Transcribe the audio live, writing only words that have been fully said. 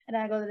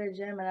And I go to the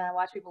gym and I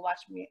watch people watch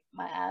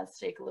my ass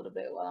shake a little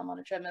bit while I'm on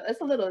the treadmill. It's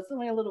only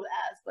a little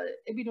ass, but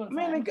it be doing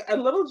something. Man, a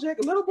little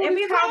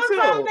booty count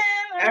too.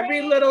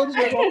 Every little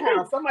jiggle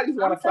counts. Somebody's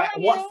want to clap.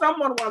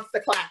 Someone wants to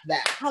clap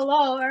that.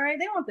 Hello, all right.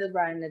 They want this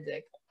right in the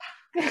dick.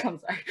 I'm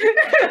sorry.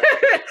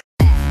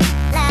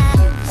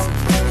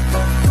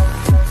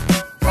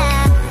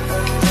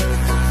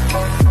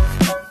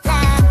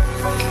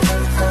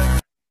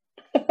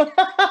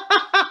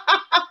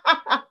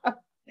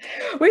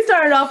 We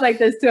started off like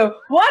this too.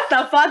 What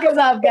the fuck is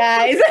up,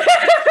 guys?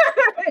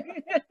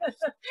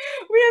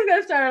 We're just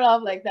gonna start it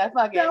off like that.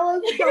 Fuck it. That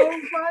was so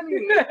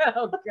funny.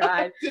 Oh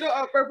God. You know,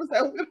 on purpose,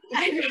 I was gonna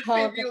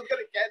catch.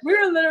 We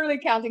were literally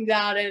counting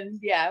down, and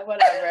yeah,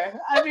 whatever.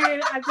 I mean,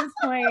 at this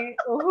point,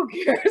 who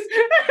cares?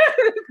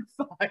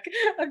 Fuck.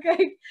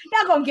 Okay,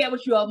 y'all gonna get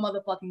what you all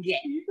motherfucking get.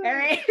 All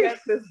right. Get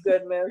this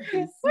goodness,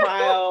 these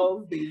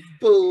smiles, these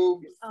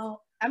boobs. Oh,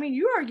 I mean,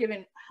 you are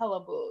giving hella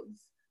boobs.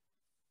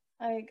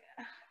 Like,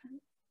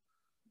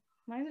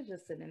 mine are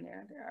just sitting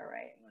there. They're all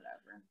right.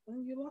 Whatever. Well,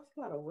 you lost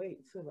a lot of weight,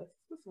 so let's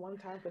just one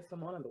time for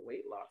someone on the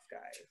weight loss,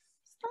 guys.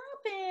 Stop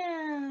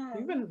it.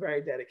 You've been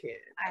very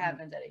dedicated. I have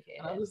been dedicated.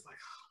 And I'm just like,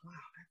 oh,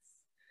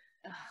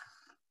 wow,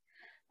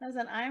 that's.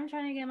 Listen, I'm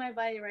trying to get my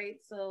body right,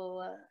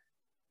 so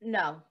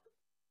no,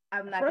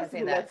 I'm not First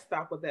gonna say that. Let's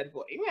stop with that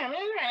voice. No,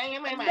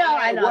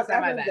 I know.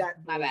 Sorry,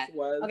 my bad.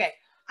 Was. Okay.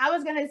 I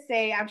was gonna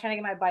say I'm trying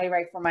to get my body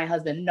right for my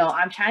husband. No,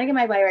 I'm trying to get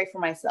my body right for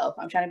myself.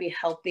 I'm trying to be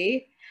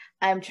healthy.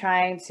 I'm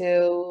trying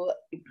to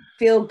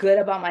feel good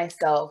about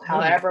myself,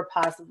 whatever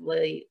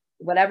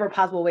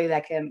possible way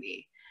that can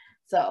be.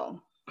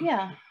 So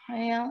yeah,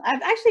 I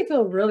actually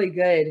feel really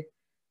good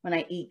when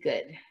I eat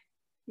good,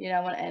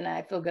 and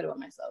I feel good about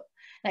myself.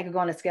 And I could go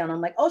on a scale and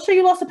I'm like, oh, sure,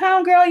 you lost a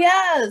pound, girl.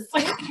 Yes.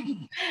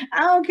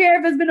 I don't care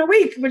if it's been a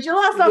week, but you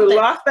lost something. You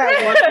lost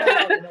that 1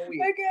 pound in a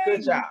week. Okay.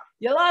 Good job.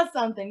 You lost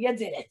something. You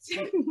did it.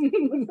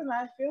 Listen,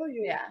 I feel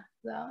you. Yeah.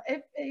 So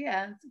it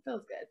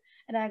feels good.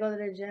 And I go to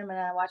the gym and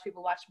I watch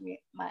people watch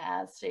my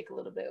ass shake a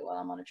little bit while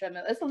I'm on the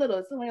treadmill. It's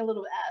only a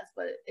little ass,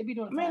 but it be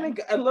doing something. Man,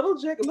 a little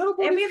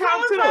booty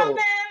count too.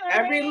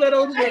 Every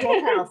little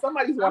jiggle counts.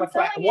 Somebody's want to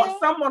clap.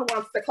 Someone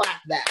wants to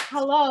clap that.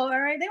 Hello,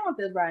 all right. They want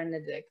this right in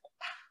the dick.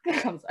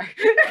 I'm sorry.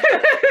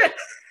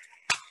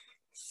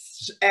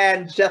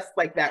 And just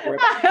like that,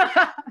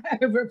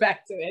 we're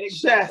back to it.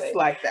 Exactly. Just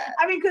like that.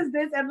 I mean, because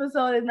this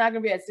episode is not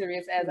going to be as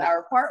serious as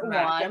our part one.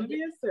 Not going to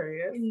be as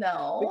serious.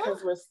 No.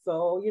 Because we're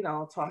still,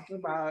 talking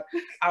about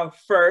our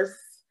first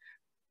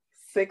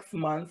 6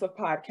 months of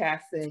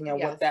podcasting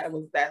and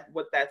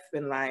what that's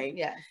been like.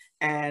 Yes.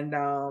 And,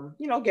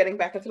 getting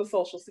back into the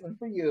social scene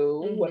for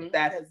you, what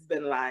that has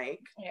been like.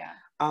 Yeah.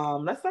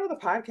 Let's start with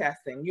the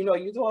podcasting.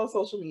 You do all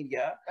social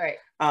media. Right.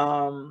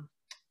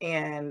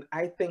 And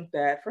I think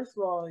that, first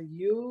of all,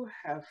 you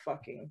have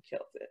fucking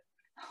killed it.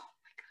 Oh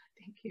my God,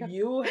 thank you.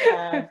 You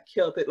have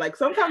killed it. Like,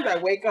 sometimes I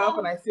wake up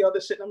and I see all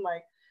this shit and I'm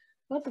like,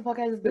 what the fuck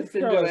has this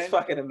girl doing? Is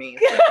fucking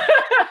amazing.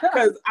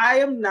 Because I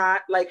am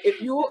not, like,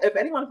 if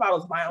anyone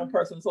follows my own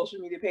personal social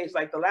media page,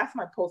 like, the last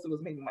time I posted was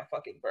maybe my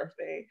fucking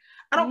birthday.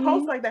 I don't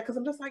post like that because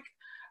I'm just like,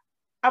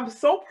 I'm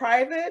so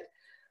private,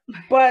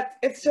 but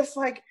it's just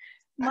like,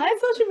 my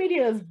social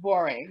media is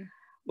boring.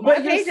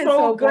 But you're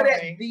so good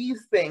at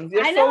these things.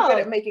 You're so good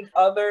at making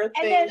other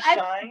things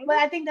shine. But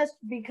I think that's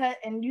because,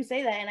 and you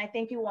say that, and I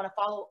think people want to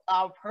follow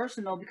our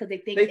personal because they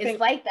think it's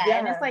like that. Yeah.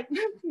 And it's like,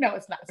 no,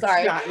 it's not.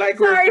 Sorry. It's not. Like,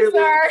 sorry, we're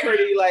really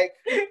pretty, like.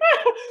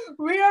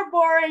 We are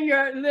boring.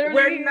 You're literally.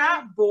 We're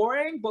not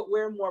boring, but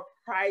we're more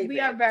private.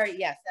 We are very,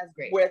 yes, that's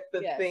great. With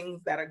the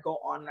things that go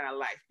on in our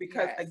life.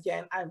 Because,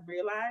 again, I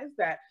realized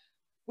that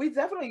we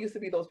definitely used to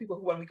be those people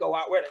who, when we go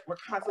out, we're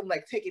constantly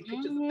like taking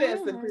pictures of this,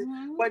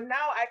 but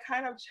now I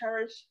kind of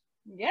cherish.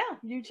 Yeah,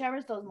 you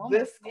cherish those moments.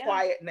 This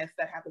quietness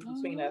that happens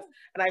between us,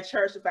 and I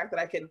cherish the fact that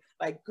I can,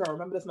 like, girl,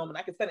 remember this moment.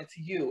 I can send it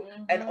to you,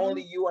 and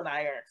only you and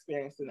I are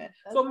experiencing it.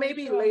 That's so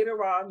maybe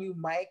later on, you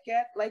might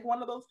get like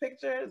one of those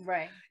pictures,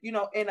 right?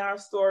 In our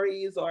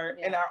stories or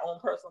in our own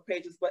personal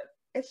pages, but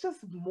it's just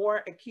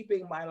more at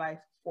keeping my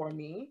life for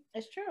me.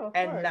 It's true,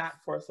 and not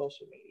for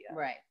social media,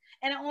 right?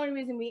 And the only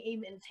reason we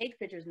even take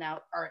pictures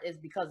now is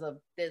because of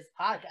this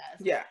podcast.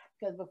 Yeah.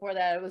 Because before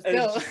that, it was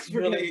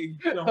still really.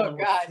 No one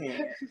was seeing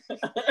it.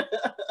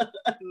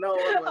 No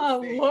one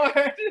was seeing Lord.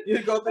 It.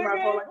 You go through my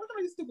phone like, what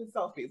are these stupid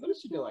selfies? What is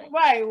she doing?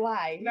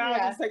 Why? Now I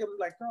just take them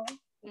like, girl,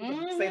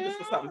 save this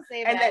for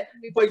something. And then,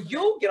 but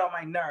you get on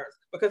my nerves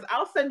because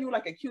I'll send you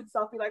like a cute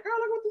selfie, like, girl,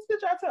 look what this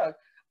picture I took.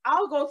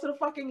 I'll go to the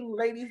fucking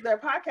ladies' their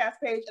podcast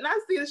page and I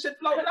see this shit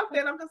floating up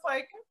there and I'm just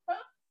like,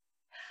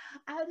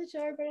 I have to show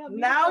everybody how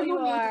now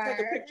you need to take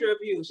a picture of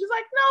you. She's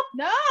like, nope.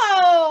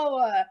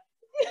 No.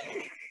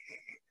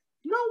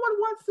 No one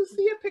wants to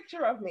see a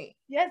picture of me.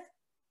 Yes.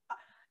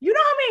 You know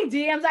how many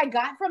DMs I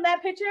got from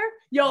that picture?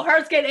 Yo,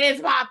 her skin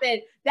is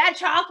popping. That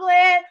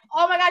chocolate.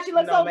 Oh my God, she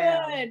looks so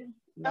good.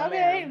 No,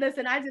 okay, ma'am.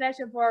 listen, I did that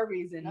shit for a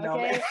reason. No,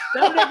 Okay, ma'am.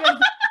 them niggas,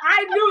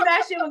 I knew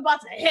that shit was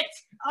about to hit.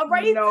 All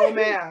right, No,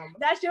 ma'am.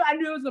 that shit, I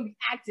knew it was gonna be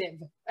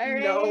active. All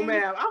right? No,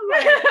 ma'am. I'm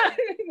like,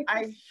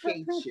 I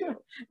hate you.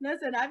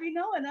 Listen, I be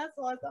knowing that's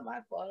all. It's not my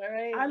fault. All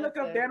right. I look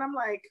up there and I'm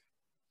like,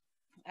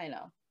 I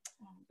know.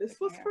 this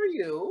was for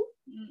you.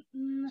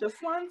 Mm-mm. Just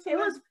wanted to. It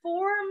was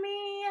for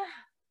me,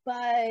 but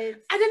I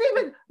didn't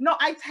even. No,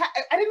 I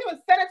didn't even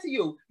send it to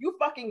you. You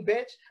fucking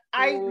bitch.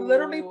 I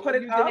literally put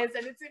it you up. didn't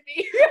send it to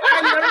me.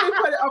 I literally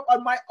put it up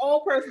on my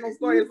own personal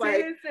story. You It's like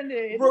didn't send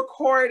it.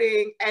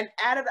 recording and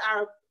added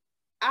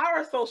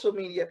our social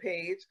media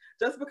page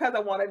just because I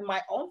wanted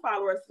my own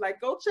followers to like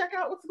go check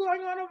out what's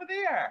going on over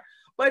there.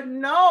 But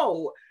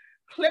no,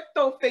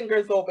 Klypto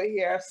fingers over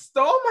here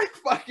stole my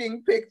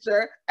fucking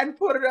picture and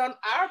put it on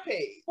our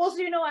page. Well, so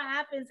you know what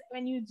happens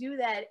when you do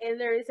that? It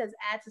literally says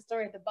add to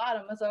story at the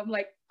bottom. And so I'm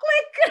like,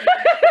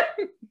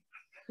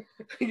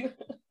 click.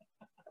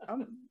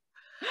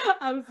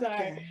 I'm sorry.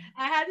 Okay.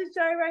 I had to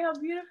show you right how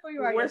beautiful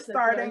you are. We're Yes,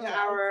 starting that's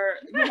our,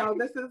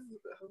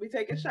 we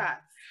taking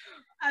shots.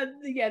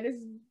 yeah, this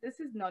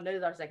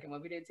is our second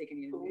one. We didn't take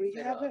any. We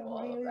haven't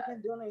really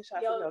been doing any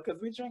shots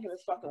because we're drinking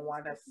this fucking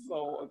wine that's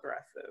so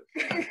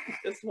aggressive.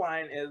 This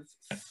wine is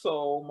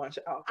so much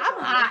alcohol.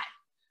 I'm hot.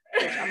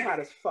 Bitch, I'm hot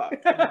as fuck.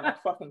 My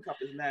fucking cup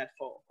is mad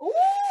full. Ooh,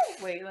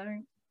 wait, let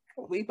me.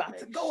 We about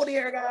to go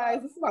there,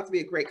 guys. This is about to be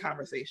a great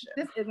conversation.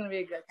 This is gonna be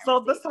a good. So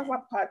let's talk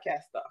about the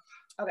podcast stuff.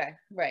 Okay,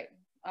 right.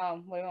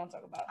 What do you want to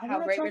talk about? I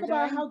want to talk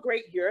about how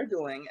great you're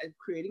doing at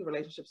creating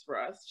relationships for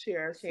us.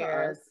 Cheers to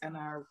us and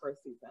our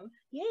first season.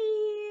 Yeah.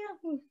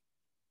 Woo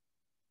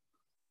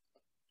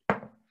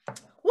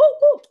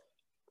woo.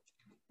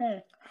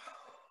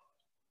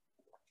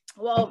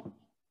 Well,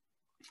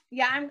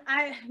 yeah,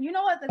 you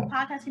know what, the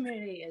podcast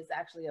community is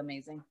actually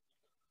amazing.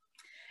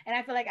 And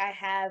I feel like I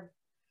have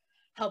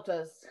helped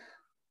us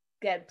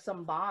get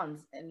some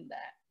bonds in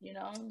that, you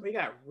know? We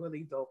got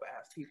really dope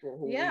ass people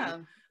who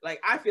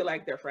I feel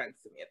like they're friends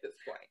to me at this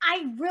point.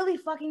 I really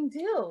fucking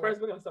do. First,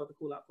 we're gonna start with the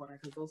Cool Out Corner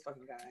because those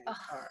fucking guys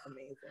are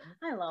amazing.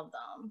 I love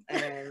them.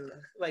 And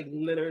like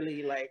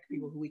literally like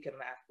people who we can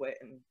laugh with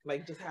and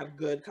like just have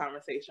good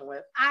conversation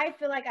with. I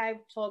feel like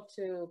I've talked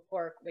to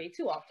Pork way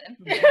too often.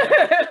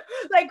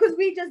 Like, cause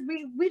we just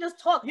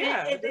talk.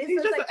 Yeah.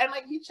 He's just like, and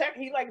like he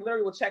like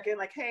literally will check in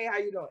like, hey, how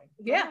you doing?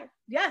 Yeah. Like,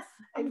 yes.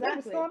 Exactly.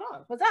 What's going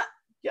on? What's up?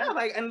 Yeah,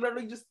 like and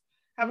literally just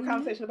have a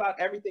conversation about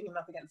everything and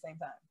nothing at the same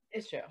time.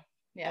 It's true.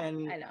 Yeah,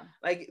 and I know.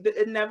 Like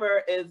it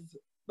never is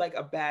like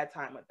a bad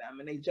time with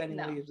them, and they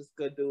genuinely are just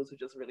good dudes who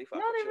just really fuck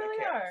with you really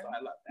and care. are. So I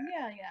love that.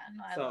 Yeah,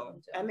 no, I love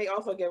them too. And they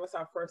also gave us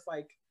our first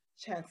like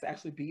chance to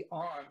actually be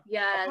on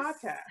a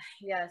podcast.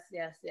 Yes.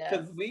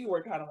 Because we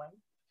were kind of like,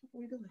 what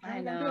are we doing?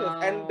 I know.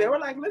 And they were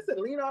like, listen,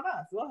 lean on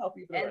us. We'll help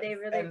you. And they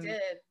really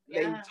did.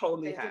 They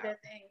totally have. Did their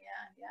thing.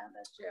 Yeah,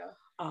 that's true.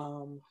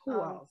 Who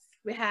else?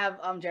 We have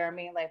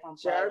Jeremy Life on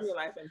Plus. Jeremy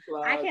Life and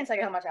Plus. I can't tell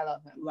you how much I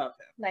love him. Love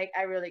him. Like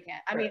I really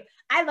can't. I mean,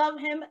 I love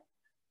him.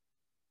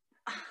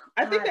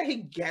 I think that he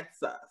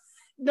gets us.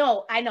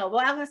 No, I know.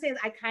 What I was gonna say is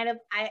I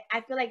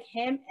feel like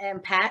him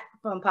and Pat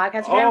from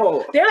Podcast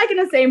they're like in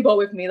the same boat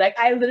with me. Like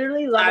I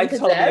literally love them to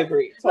totally death.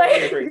 agree.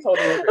 Totally agree.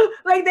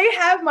 Like they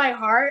have my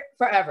heart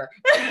forever.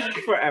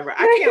 Forever.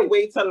 I can't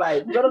wait to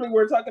like literally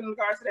we're talking in the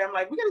car today. I'm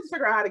like, we gotta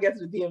figure out how to get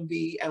to the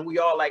DMV and we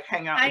all like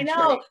hang out. I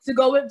know. To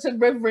go to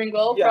Riv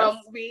Ringo from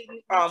we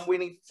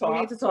need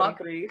to talk.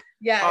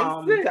 Yes.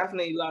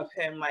 Definitely love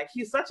him. Like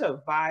he's such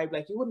a vibe.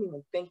 Like you wouldn't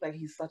even think like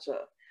he's such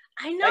a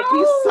I know. Like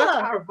he's such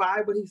our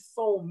vibe, but he's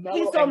so mellow.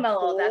 He's so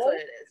mellow. Cool. That's what it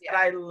is. Yeah.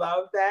 And I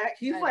love that.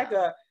 He's like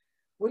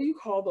what do you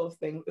call those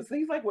things?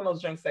 He's like one of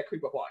those drinks that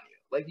creep up on you.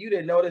 Like you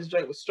didn't know this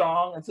drink was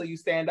strong until you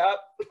stand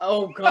up.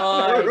 Oh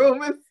God. The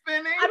room is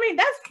spinning. I mean,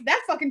 that's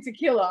fucking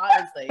tequila,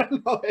 honestly.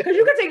 Because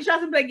you could take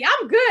shots and be like, yeah,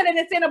 I'm good. And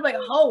then stand up like,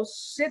 oh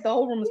shit, the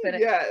whole room is spinning.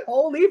 Yes.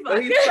 Holy fuck.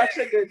 But he's such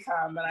a good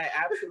time. And I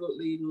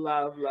absolutely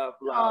love.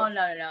 Oh,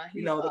 no.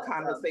 He's awesome. The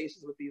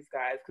conversations with these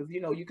guys. Because,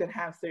 you can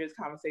have serious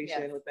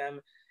conversation with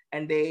them.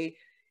 And they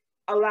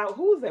allow,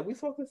 who was that? We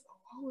spoke this,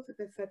 who was it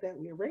that said that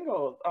we're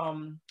Ringo?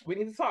 We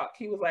need to talk.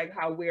 He was like,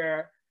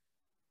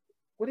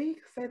 what did he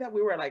say that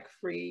we were like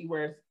free,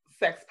 we're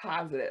sex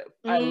positive.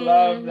 I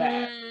love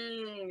that.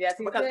 Yes,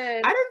 he because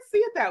did. I didn't see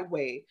it that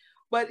way.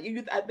 But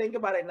I think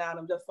about it now and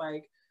I'm just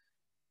like,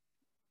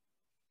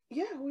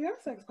 yeah, we are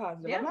sex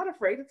positive. Yeah. I'm not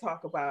afraid to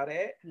talk about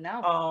it.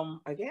 No.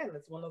 Again,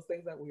 it's one of those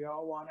things that we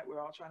all want it. We're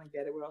all trying to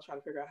get it. We're all trying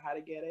to figure out how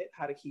to get it,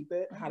 how to keep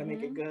it, how to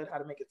make it good, how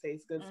to make it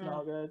taste good,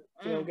 smell good,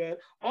 feel good,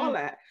 all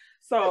that.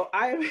 So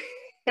I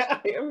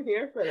am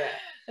here for that.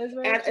 And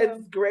true.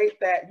 It's great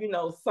that,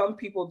 some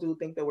people do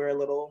think that we're a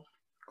little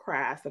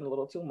crass and a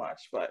little too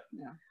much, but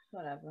yeah,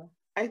 whatever.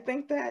 I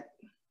think that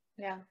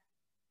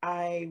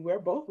we're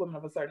both women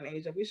of a certain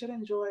age and we should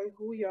enjoy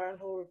who we are and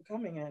who we're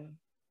becoming in.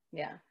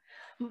 Yeah.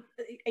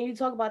 And you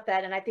talk about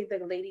that, and I think the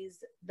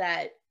ladies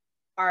that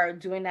are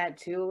doing that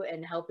too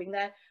and helping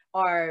that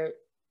are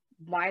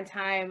Wine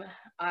Time,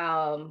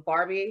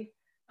 Barbie,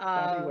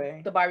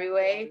 the Barbie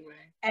Way,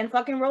 and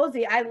fucking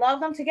Rosie. I love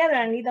them together.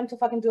 I need them to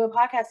fucking do a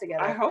podcast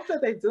together. I hope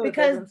that they do.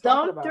 Because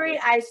them three,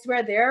 I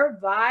swear, their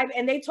vibe,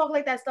 and they talk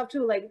like that stuff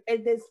too. Like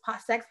it's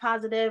sex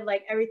positive,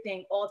 like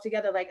everything all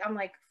together. Like I'm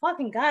like,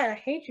 fucking God, I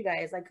hate you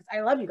guys. Like, 'cause I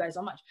love you guys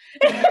so much.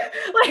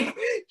 Like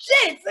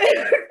shit.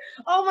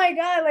 Oh my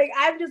God. Like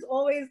I'm just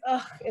always,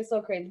 it's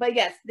so crazy. But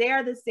yes, they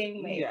are the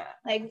same way. Yeah.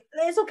 Like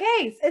it's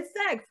okay. It's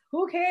sex.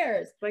 Who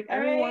cares? Like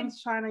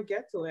everyone's trying to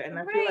get to it, and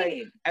I feel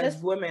like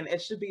as women,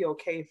 it should be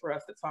okay for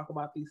us to talk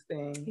about these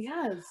things.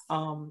 Yes.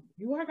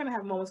 You are gonna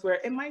have moments where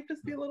it might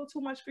just be a little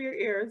too much for your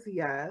ears.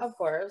 Yes, of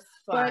course.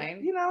 Fine.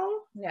 But, you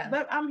know,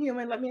 yeah. I'm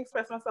human. Let me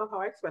express myself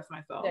how I express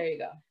myself. There you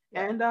go.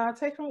 Yeah. And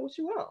take from it what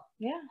you will.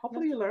 Yeah.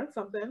 Hopefully you learn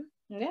something.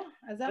 Yeah.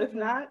 Exactly. If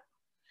not,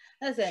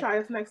 listen. Try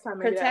us next time.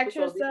 Maybe protect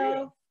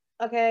yourself.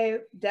 Okay,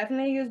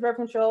 definitely use birth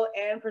control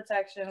and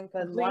protection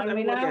because one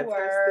may not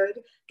work.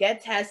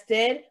 Get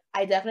tested.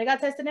 I definitely got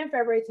tested in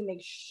February to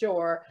make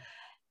sure,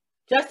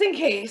 just in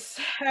case.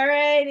 All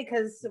right,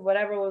 because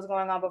whatever was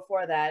going on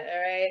before that. All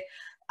right,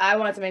 I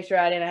wanted to make sure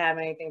I didn't have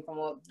anything from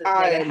what this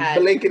nigga had.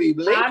 Blinkety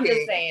blinking. I'm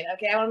just saying.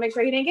 Okay, I want to make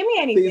sure he didn't give me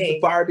anything.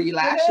 These Barbie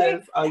lashes.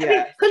 Okay? Oh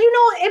yeah. Because you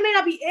know it may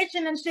not be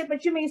itching and shit,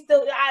 but you may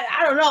still.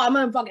 I don't know. I'm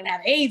gonna fucking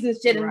have AIDS and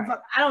shit, and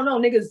I don't know,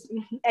 niggas.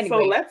 Anyway. So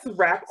let's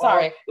wrap.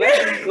 Sorry.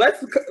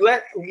 Let's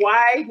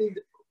why.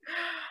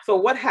 So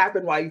what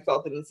happened? Why you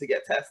felt the need to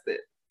get tested?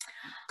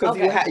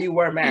 Because you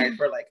were married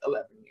for like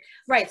 11 years.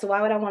 Right. So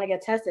why would I want to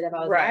get tested if I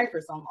was married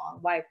for so long?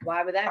 Why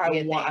would that be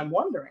a thing? I'm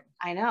wondering.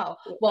 I know.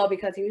 Well,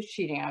 because he was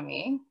cheating on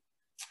me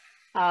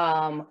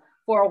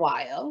for a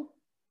while.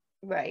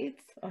 Right.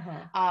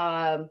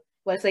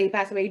 Let's say he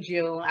passed away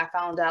June. I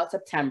found out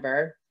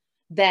September.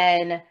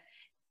 Then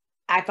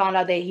I found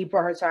out that he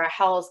brought her to our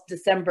house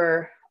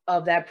December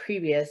of that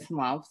previous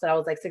month. So that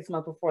was like 6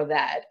 months before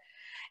that.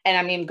 And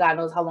I mean, God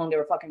knows how long they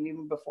were fucking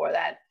even before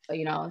that,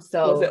 you know.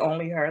 So was it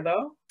only her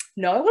though?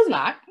 No, it was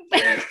not.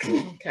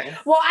 Okay.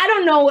 Well, I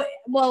don't know.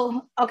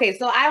 Well, okay,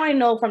 so I only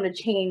know from the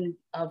chain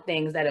of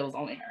things that it was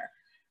only her.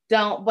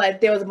 But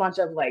there was a bunch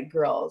of like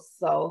girls.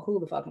 So who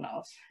the fuck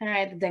knows? All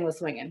right, the thing was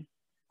swinging.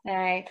 All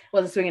right,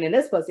 wasn't swinging in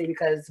this pussy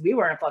because we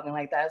weren't fucking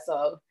like that.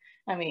 So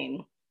I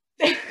mean,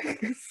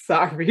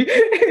 sorry.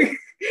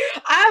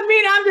 I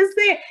mean, I'm just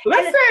saying.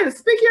 Listen,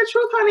 speak your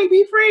truth, honey.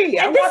 Be free.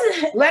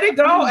 Let it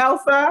go,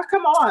 Elsa.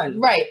 Come on.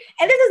 Right.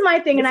 And this is my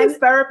thing. This is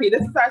therapy.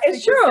 This is our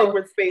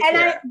sacred space.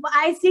 And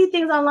I see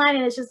things online,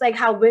 and it's just like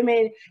how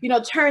women, you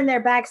know, turn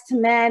their backs to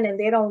men and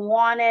they don't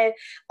want it,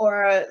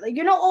 or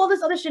you know, all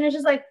this other shit. It's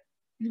just like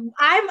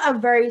I'm a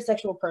very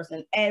sexual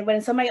person, and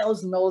when somebody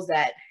else knows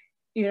that,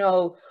 you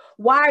know,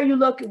 why are you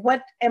looking?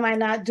 What am I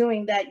not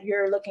doing that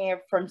you're looking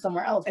at from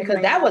somewhere else?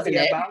 Because that wasn't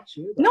it. About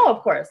you, no,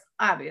 of course,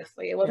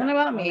 obviously, it wasn't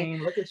about me. I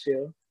mean, look at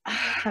you.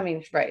 I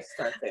mean, right.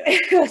 Start there.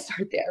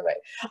 Start there, right.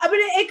 I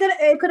mean,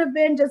 it could have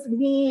been just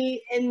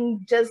me and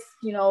just,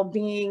 you know,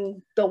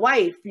 being the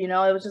wife, you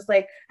know, it was just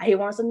like, he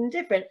wants something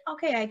different.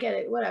 Okay, I get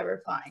it.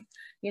 Whatever, fine.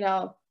 You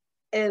know,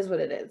 it is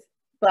what it is.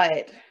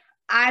 But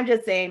I'm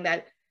just saying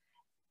that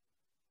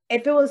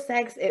if it was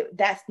sex,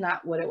 that's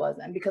not what it was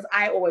then, because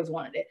I always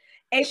wanted it.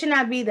 It should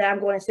not be that I'm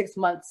going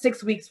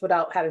 6 weeks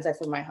without having sex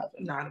with my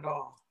husband. Not at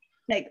all.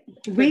 Like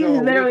we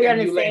literally are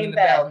in the same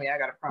bed. I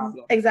got a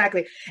problem.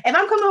 Exactly. If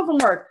I'm coming home from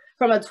work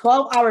from a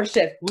 12-hour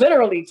shift,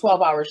 literally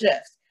 12-hour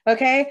shifts,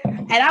 okay,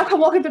 and I'm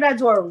walking through that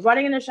door,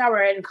 running in the shower,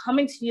 and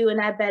coming to you in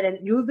that bed, and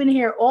you've been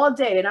here all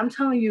day, and I'm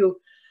telling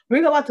you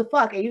we're about to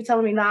fuck, and you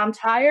telling me, "Nah, I'm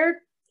tired."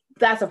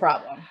 That's a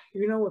problem.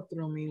 You know what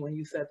threw me when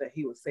you said that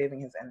he was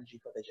saving his energy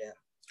for the gym?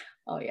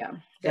 Oh yeah,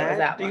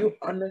 do you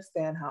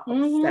understand how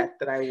upset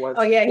that I was?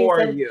 Oh yeah,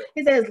 you.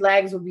 He said his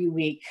legs would be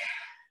weak.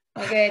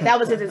 Okay, that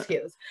was his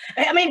excuse.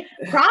 I mean,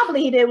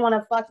 probably he didn't want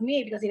to fuck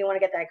me because he didn't want to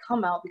get that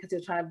come out because he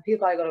was trying to. He was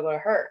probably gonna go to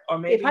her. Or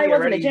maybe he probably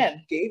wasn't in the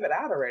gym. Gave it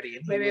out already.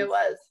 Maybe it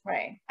was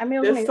right. I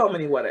mean, there's so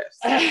many what ifs.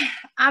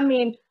 I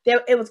mean,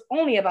 it was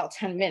only about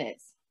 10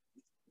 minutes,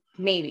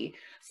 maybe.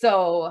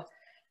 So,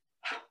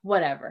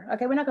 whatever.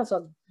 Okay, we're not gonna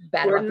talk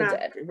bad about the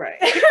dead. Right.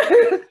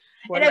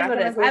 It is what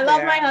it is. I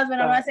love my husband.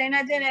 I'm not saying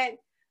I didn't.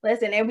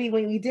 Listen, and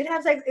when we did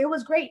have sex, it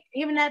was great.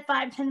 Even at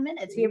 5-10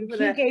 minutes, he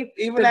gave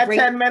even at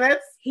 10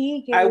 minutes.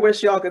 He gave. I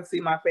wish y'all could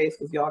see my face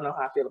because y'all know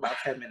how I feel about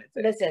 10 minutes.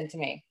 Listen to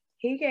me.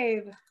 He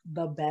gave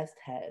the best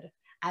head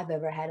I've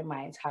ever had in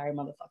my entire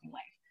motherfucking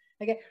life.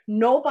 Okay,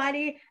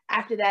 nobody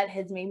after that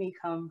has made me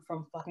come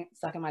from fucking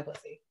sucking my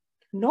pussy.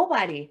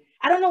 Nobody.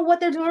 I don't know what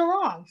they're doing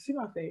wrong. See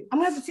my face. I'm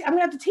gonna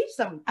have to teach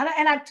them.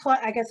 And I've taught.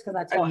 I guess because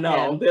I taught him.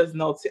 No, there's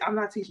no. I'm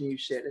not teaching you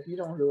shit if you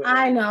don't do it.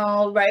 I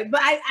know, right?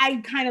 But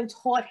I kind of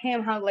taught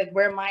him how, like,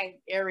 where my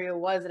area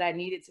was that I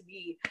needed to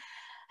be.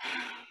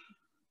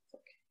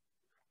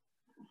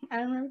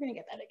 I'm never gonna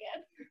get that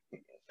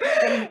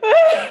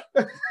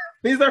again.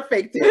 These are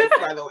fake tears,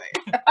 by the way.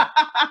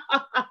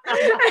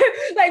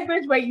 Like,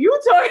 bitch, wait, you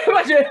talking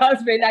about your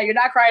husband now? You're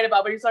not crying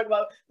about, but you're talking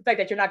about the fact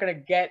that you're not gonna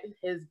get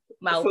his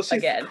mouth so she's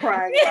again.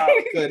 Crying about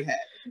good head.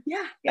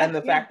 Yeah. And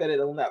the fact that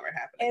it'll never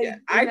happen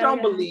again. I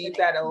don't believe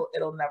that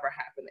it'll never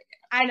happen again.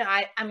 I know.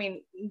 I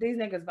mean, these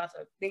niggas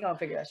they gonna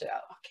figure that shit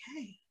out.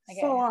 Okay.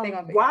 Okay,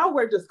 So while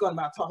we're just going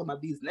about talking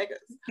about these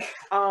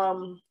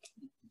niggas,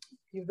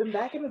 you've been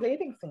back in the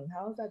dating scene.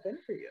 How has that been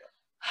for you?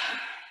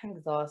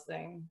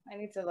 Exhausting. I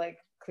need to like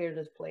clear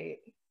this plate.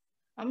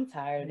 I'm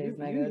tired of these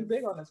niggas. You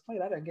big on this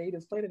plate. I done gave you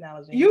this plate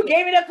analogy. You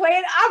gave me the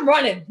plate. I'm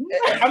running.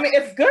 I mean,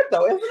 it's good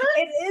though, isn't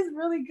it? It is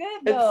really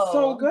good though. It's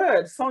so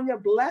good. Sonia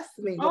blessed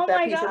me with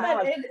that piece of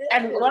knowledge.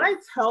 And when I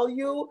tell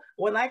you,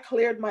 when I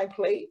cleared my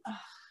plate,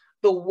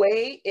 the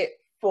way it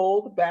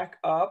folded back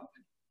up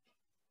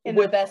in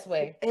the best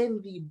way.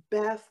 In the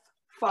best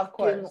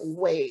fucking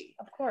way.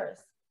 Of course.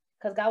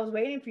 Because God was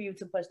waiting for you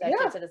to push that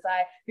shit to the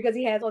side because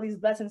he has all these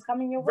blessings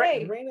coming your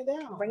way. Bring it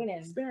down. Bring it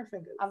in. Spare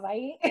fingers. All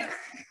right.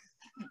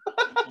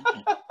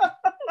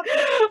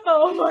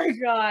 Oh my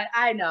God.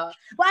 I know.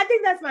 Well, I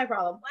think that's my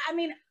problem. I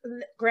mean,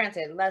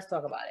 granted, let's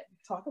talk about it.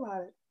 Talk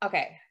about it.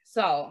 Okay.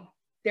 So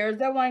there's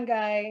that one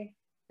guy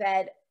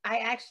that I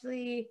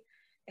actually,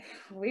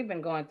 we've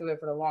been going through it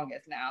for the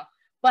longest now.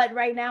 But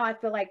right now I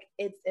feel like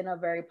it's in a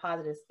very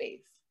positive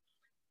space.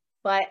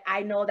 But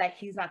I know that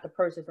he's not the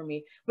person for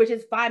me, which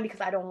is fine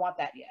because I don't want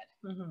that yet.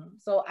 Mm-hmm.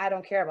 So I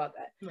don't care about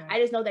that. Right. I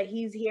just know that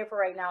he's here for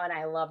right now, and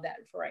I love that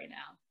for right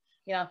now.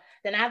 You know.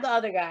 Then I have the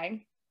other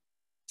guy.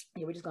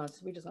 Yeah, we're just gonna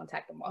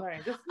tack them off.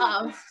 Right.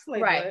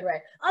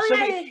 Right.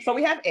 So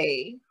we have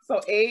A. So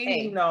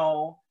A, you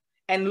know,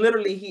 and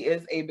literally he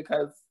is A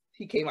because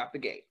he came out the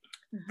gate.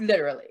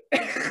 Literally.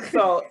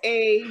 So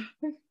A,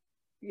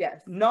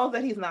 yes, knows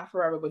that he's not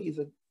forever, but he's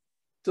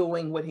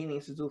doing what he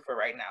needs to do for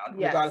right now,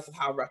 regardless of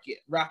how rocky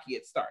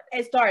it started.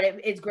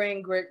 It's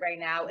growing grit right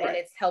now, and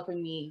it's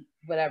helping me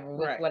whatever.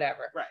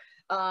 Right.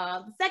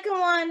 The second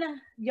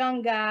one,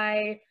 young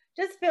guy,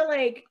 just feel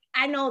like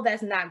I know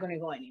that's not going to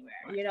go anywhere.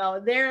 Right. You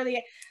know,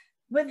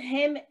 with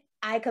him,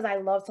 because I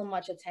love so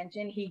much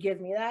attention, he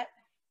gives me that.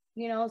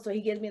 You know, so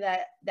he gives me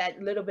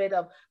that little bit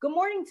of good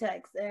morning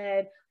text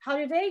and how's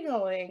your day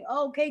going?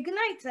 Oh, okay, good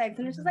night text,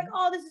 and it's just like,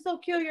 oh, this is so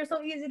cute. You're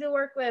so easy to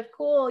work with.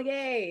 Cool,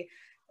 yay.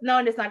 No,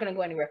 and it's not going to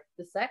go anywhere.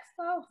 The sex,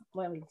 though,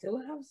 when we do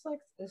have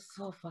sex, is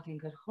so fucking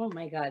good. Oh,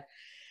 my God.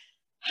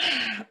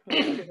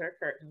 Look at her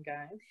curtain,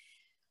 guys.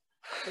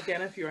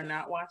 Again, if you're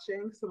not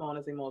watching, Simone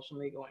is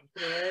emotionally going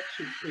through it.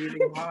 She's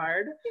breathing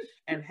hard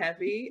and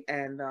heavy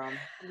and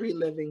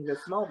reliving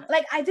this moment.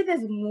 Like, I did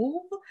this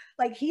move.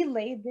 Like, he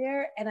laid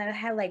there, and I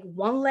had, like,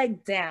 one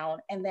leg down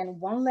and then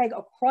one leg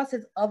across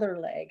his other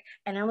leg.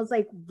 And I was,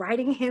 like,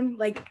 riding him,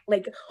 like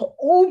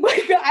oh,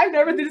 my God. I've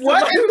never did this.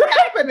 What is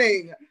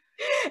happening?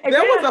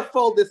 There was a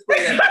full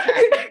display of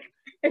attack.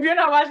 If you're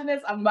not watching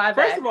this, I'm my bad.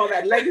 First of all,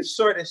 that leg is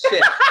short as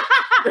shit.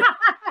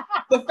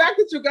 The fact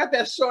that you got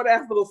that short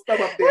ass little stub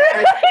up there,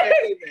 I can't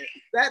even.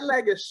 That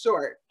leg is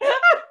short.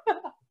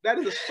 That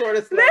is the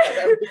shortest leg I've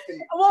ever seen.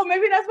 Well,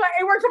 maybe that's why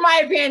it worked to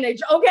my advantage,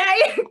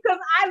 okay? Because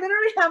I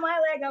literally had my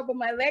leg up with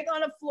my leg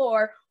on the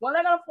floor, one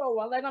leg on the floor,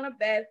 one leg on the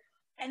bed,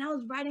 and I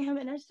was riding him,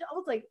 and I was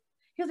like,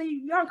 he was like,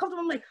 you're uncomfortable.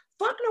 I'm like,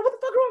 fuck no, what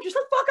the fuck wrong with you?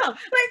 Shut the fuck up.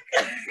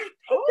 Like,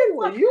 oh,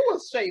 well, you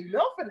was straight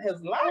milfing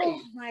his life.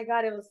 Oh my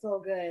God, it was so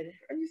good.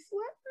 Are you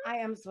sweating? I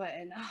am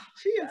sweating. Oh,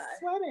 she is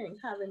sweating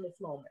having this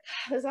moment.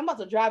 Listen, I'm about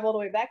to drive all the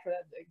way back for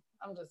that thing.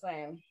 I'm just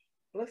saying.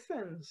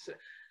 Listen,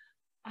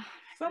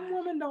 some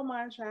women don't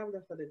mind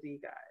traveling for the D,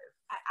 guys.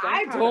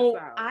 I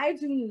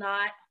do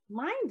not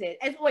mind it.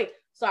 Wait,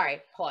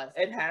 sorry, pause.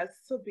 It has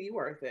to be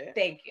worth it.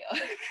 Thank you.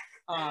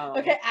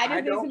 Okay, I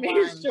just need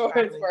to make sure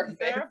it's worth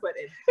it. But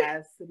it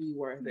has to be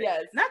worth it.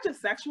 Yes. Not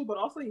just sexually, but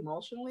also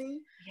emotionally.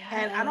 Yes.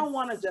 And I don't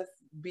want to just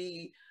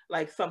be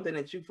like something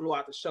that you flew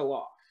out to show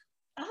off.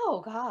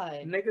 Oh, God.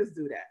 Niggas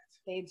do that.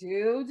 They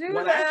do when that.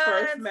 When I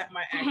first met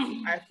my ex,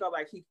 I felt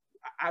like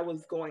I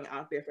was going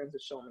out there for him to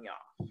show me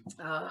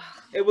off.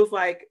 It was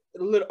like,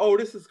 oh,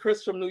 this is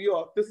Chris from New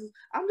York.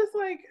 I'm just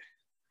like,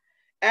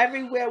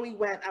 everywhere we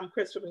went, I'm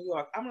Chris from New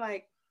York. I'm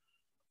like,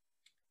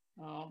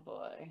 oh,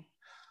 boy.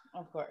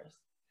 Of course.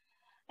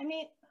 I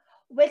mean,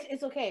 which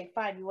is okay.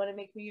 Fine. You want to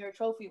make me your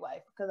trophy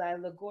wife because I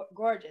look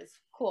gorgeous.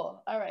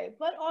 Cool. All right.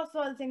 But also,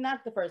 I'm saying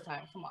not the first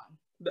time. Come on.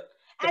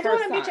 I don't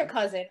want to meet your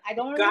cousin. I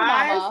don't want to meet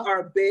mama. Guys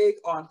are big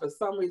on, for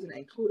some reason,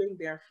 including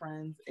their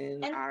friends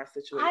in our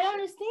situation. I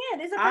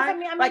understand. It's the first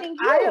time I'm meeting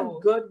you. I am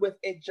good with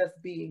it just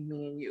being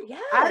me and you.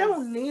 Yes. I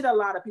don't need a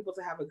lot of people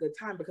to have a good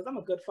time because I'm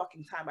a good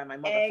fucking time by my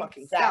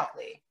motherfucking self.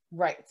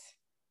 Right.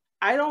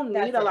 I don't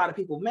need a lot of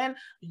people. Man,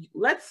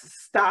 let's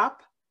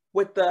stop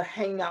with the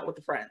hanging out with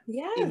the friends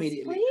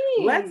immediately.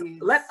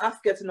 Please. Let us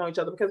get to know each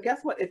other, because guess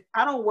what? If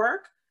I don't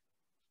work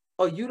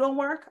or you don't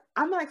work,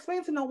 I'm not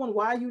explaining to no one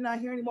why you're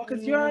not here anymore,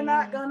 because you're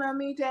not gonna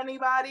meet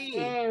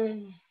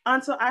anybody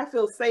until I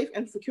feel safe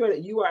and secure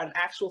that you are an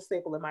actual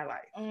staple in my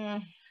life.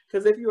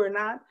 Because if you are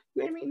not,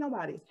 you ain't meeting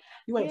nobody.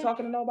 You ain't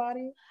talking to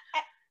nobody.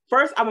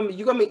 First,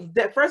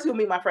 you'll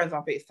meet my friends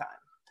on FaceTime.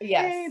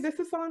 Yes. Hey, this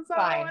is so and so.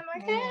 And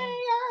like, hey,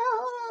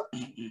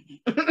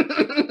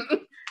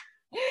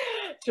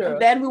 True.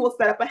 And then we will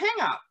set up a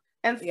hangout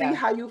and see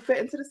how you fit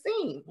into the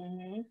scene.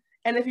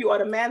 And if you are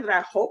the man that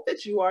I hope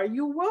that you are,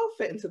 you will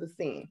fit into the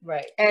scene.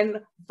 Right.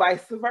 And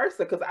vice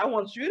versa, because I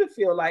want you to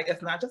feel like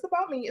it's not just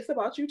about me, it's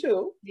about you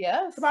too.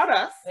 Yes. It's about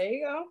us. There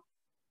you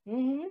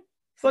go.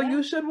 So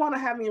you should want to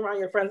have me around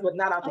your friends, but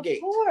not out the gate.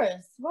 Of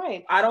course,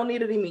 right. I don't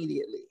need it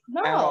immediately.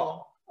 No, at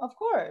all. Of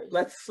course.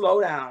 Let's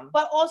slow down.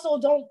 But also,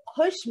 don't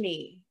push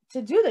me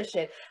to do this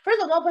shit.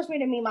 First of all, don't push me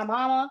to meet my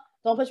mama.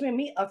 Don't push me to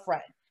meet a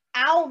friend.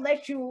 I'll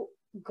let you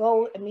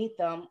go and meet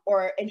them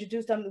or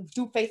introduce them,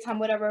 do FaceTime,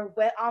 whatever,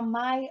 but on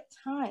my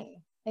time,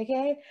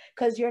 okay?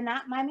 Because you're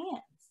not my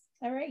man.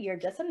 All right? You're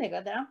just a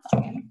nigga that I'm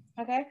fucking,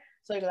 okay?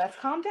 So let's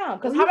calm down.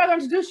 Because how am I going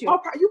to introduce you? Oh,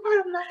 you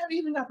probably not have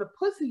even got the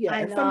pussy yet.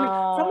 I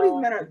know. Some of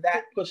these men are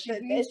that pushy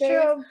It's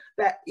true.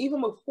 that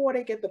even before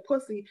they get the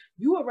pussy,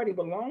 you already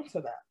belong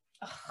to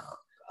them.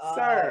 Oh,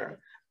 sir.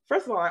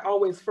 First of all, I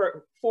always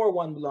for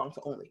one belong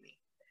to only me.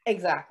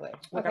 Exactly.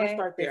 We're gonna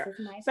start there.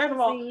 Second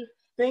of all,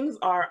 things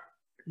are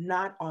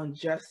not on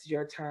just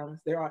your terms.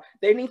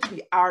 They need to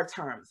be our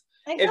terms.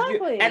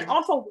 Exactly. And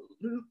also,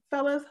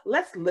 fellas,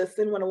 let's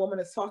listen when a woman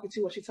is talking to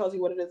you when she tells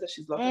you what it is that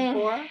she's looking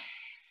for.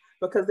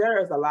 Because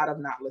there is a lot of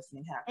not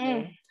listening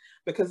happening.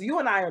 Because you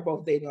and I are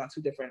both dating on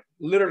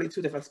literally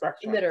two different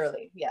spectrums.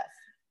 Literally, yes.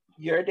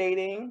 You're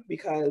dating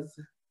because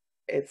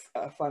it's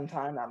a fun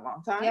time, not a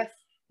long time. Yes.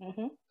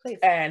 Please.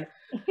 And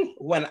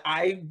when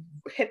I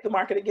hit the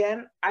market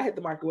again, I hit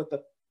the market with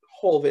the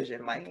whole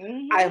vision. Like,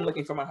 I am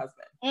looking for my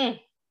husband.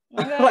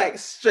 Okay. Like,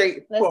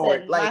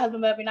 straightforward. Like, my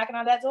husband better be knocking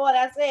on that door.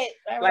 That's it.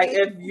 Right? Like,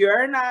 if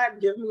you're not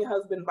giving me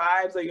husband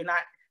vibes, or you're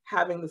not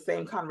having the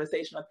same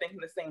conversation or thinking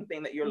the same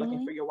thing that you're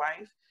looking for your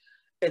wife,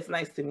 it's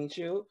nice to meet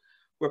you.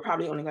 We're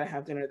probably only going to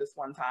have dinner this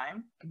one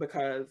time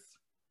because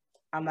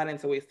I'm not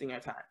into wasting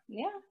your time.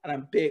 Yeah. And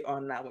I'm big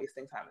on not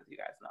wasting time, as you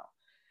guys know.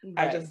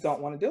 Right. I just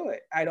don't want to do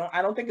it. I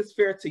don't think it's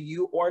fair to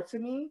you or to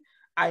me.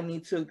 I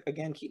need to,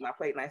 again, keep my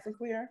plate nice and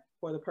clear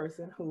for the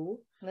person who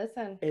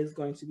is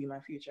going to be my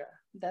future.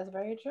 That's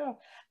very true.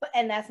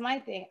 And that's my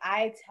thing.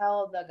 I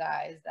tell the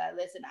guys that,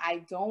 listen,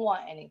 I don't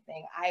want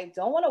anything. I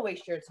don't want to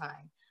waste your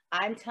time.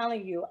 I'm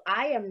telling you,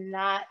 I am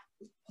not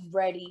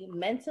ready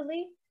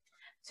mentally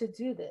to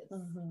do this.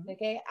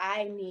 Okay.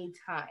 I need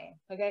time.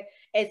 Okay.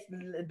 It's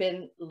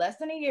been less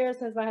than a year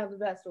since my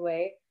husband passed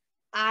away.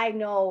 I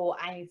know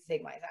I need to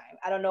take my time.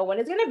 I don't know when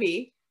it's going to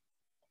be.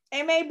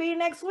 It may be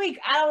next week.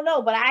 I don't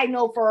know, but I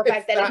know for a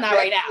fact that it's not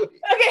right now.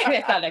 Okay,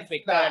 it's not next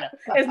week. No.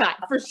 It's not.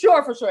 For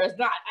sure, it's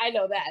not. I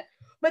know that.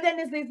 But then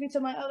this leads me to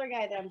my other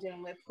guy that I'm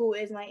dealing with, who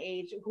is my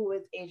age, who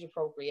is age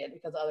appropriate,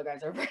 because the other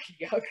guys are very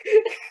young.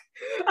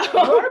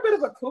 You're a bit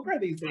of a cougar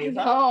these days.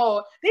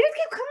 No, they just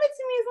keep coming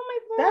to me. It's not my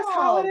fault. That's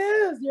how it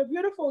is. You're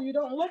beautiful. You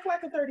don't look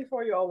like a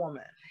 34-year-old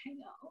woman. I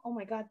know. Oh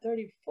my God,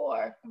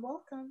 34. You're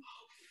welcome.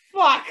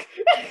 Fuck.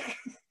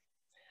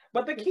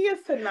 But the key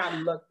is to not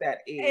look that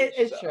age.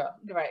 It's true.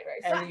 Right.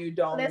 And so, you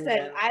don't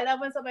listen, I love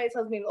when somebody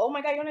tells me, oh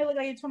my God, you only look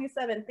like you're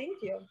 27.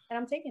 Thank you. And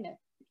I'm taking it.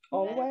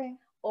 All the way.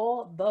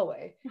 All the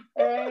way.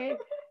 All right.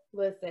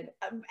 Listen.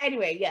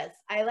 Anyway, yes.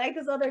 I like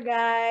this other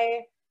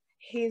guy.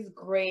 He's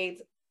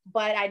great.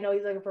 But I know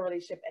he's looking for a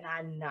relationship and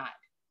I'm not.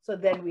 So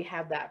then we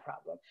have that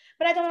problem.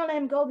 But I don't want to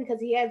let him go because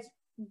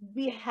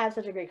we have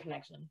such a great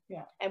connection.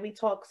 Yeah. And we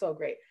talk so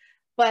great.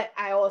 But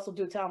I also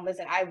do tell him,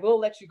 listen, I will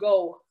let you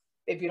go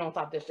if you don't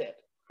stop this shit.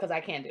 Because I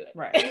can't do it.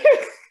 Right.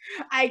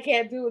 I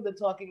can't do the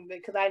talking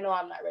because I know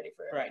I'm not ready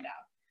for it right now.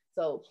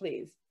 So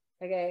please.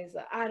 Okay.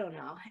 So I don't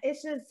know.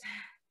 It's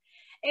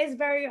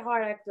very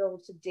hard, I feel,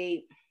 to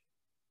date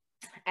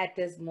at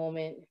this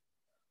moment.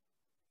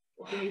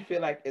 Do you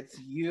feel like it's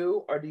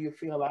you, or do you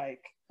feel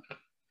like?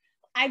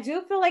 I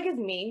do feel like it's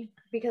me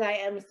because I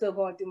am still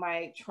going through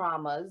my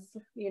traumas,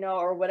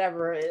 or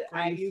whatever.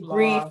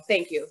 Grief.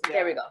 Thank you. Yeah.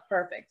 There we go.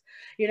 Perfect.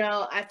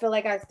 I feel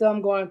like I still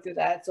am going through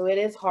that. So it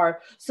is hard.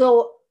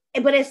 So,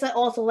 but it's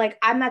also like,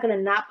 I'm not going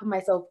to not put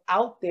myself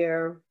out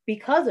there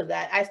because of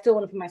that. I still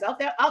want to put myself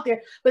out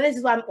there, but this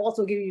is why I'm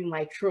also giving you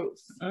my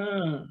truths.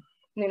 I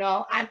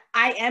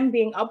am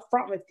being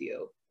upfront with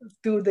you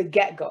through the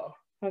get-go.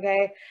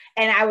 Okay.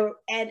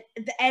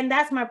 And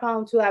that's my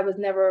problem too. I was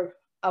never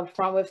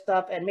upfront with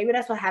stuff. And maybe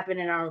that's what happened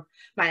in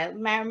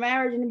my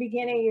marriage in the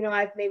beginning.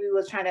 I maybe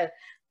was trying to,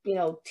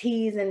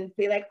 tease and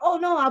be like, oh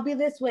no, I'll be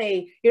this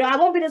way. I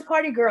won't be this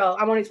party girl.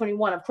 I'm only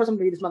 21. Of course I'm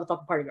gonna be this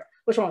motherfucking party girl.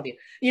 What's wrong with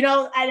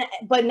you?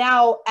 But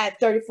now at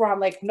 34, I'm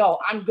like, no,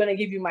 I'm gonna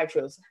give you my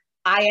truths.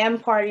 I am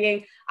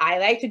partying. I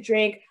like to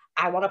drink.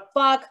 I want to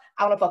fuck.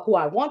 I want to fuck who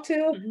I want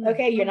to.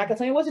 Okay. You're not gonna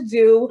tell me what to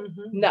do.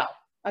 No.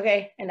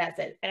 Okay. And that's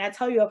it. And I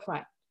tell you up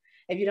front,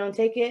 if you don't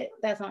take it,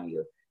 that's on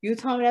you. You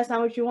tell me that's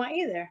not what you want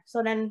either.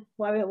 So then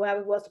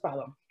what's the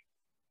problem?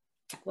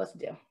 What's the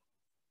deal?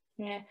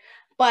 Yeah.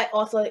 But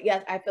also,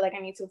 yes, I feel like I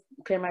need to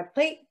clear my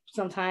plate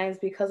sometimes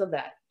because of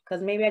that.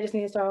 Because maybe I just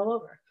need to start all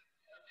over.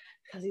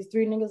 Because these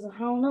 3 niggas, I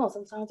don't know,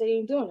 sometimes they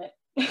ain't doing it.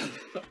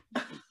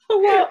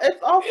 Well,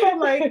 it's also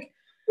like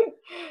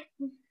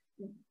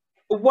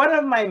one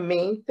of my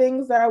main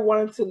things that I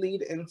wanted to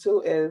lead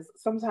into is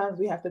sometimes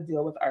we have to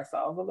deal with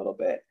ourselves a little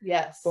bit.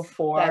 Yes.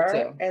 Before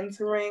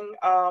entering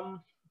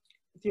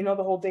the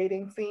whole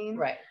dating scene.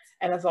 Right.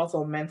 And it's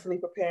also mentally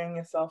preparing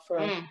yourself for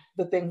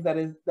the things that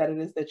it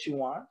is that you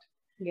want.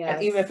 Yes.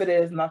 And even if it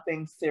is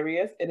nothing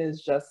serious, it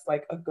is just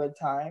like a good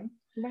time.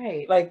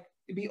 Right. Like,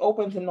 be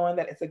open to knowing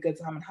that it's a good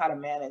time and how to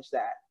manage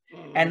that.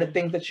 And the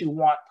things that you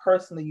want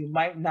personally, you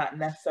might not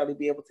necessarily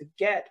be able to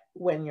get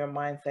when your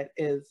mindset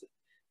is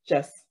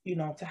just,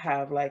 to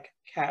have like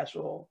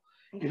casual,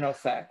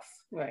 sex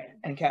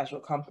and casual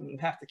company. You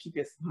have to keep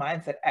your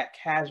mindset at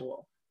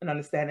casual and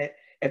understand it.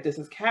 If this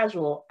is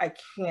casual, I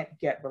can't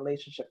get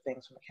relationship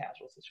things from a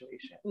casual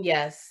situation.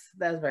 Yes,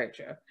 that's very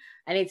true.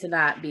 I need to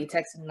not be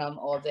texting them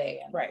all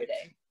day and every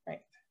day. Right.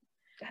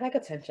 I like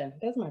attention.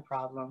 That's my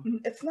problem.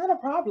 It's not a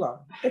problem.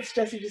 It's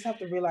just, you just have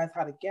to realize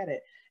how to get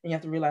it. And you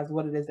have to realize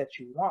what it is that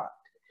you want.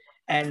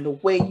 And the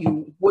way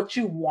what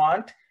you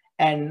want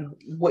and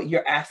what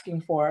you're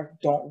asking for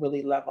don't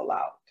really level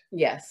out.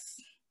 Yes,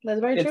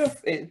 that's very true.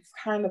 It's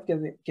kind of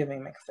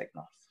giving mixed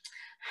signals.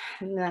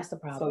 And that's the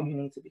problem. So you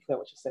need to be clear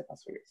with your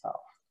signals for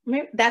yourself.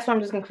 Maybe that's why I'm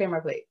just going to clear my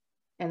plate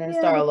and then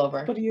start all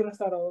over. But you're going to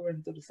start all over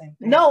and do the same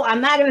thing. No,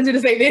 I'm not going to do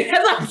the same thing.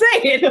 That's what I'm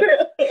saying.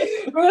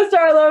 We're going to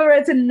start all over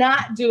and to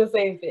not do the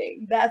same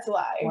thing. That's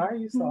why. Why are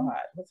you so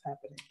hot? What's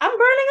happening? I'm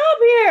burning up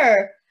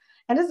here.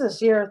 And this is a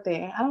sheer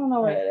thing. I don't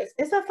know what it is.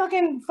 It's a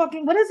fucking,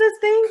 what is this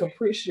thing?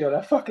 Capriccio.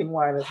 That fucking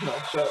wine is no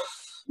joke.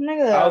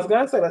 Nigga. I was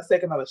going to say, let's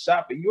take another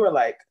shot, but you were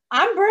like,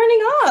 I'm burning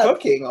up.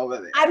 Cooking over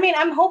there. I mean,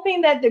 I'm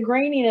hoping that the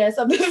graininess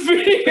of this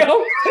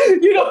video,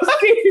 you don't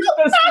see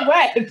the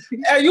sweat.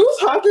 Are you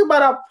talking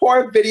about a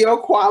poor video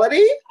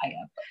quality? I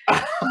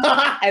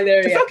am.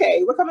 It's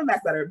okay. We're coming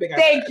back better. Bigger.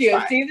 Thank you.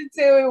 Season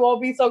 2, it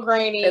won't be so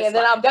grainy. Then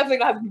I'm definitely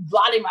going to have to be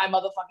blotting my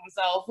motherfucking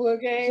self.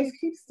 Okay? Just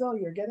keep still.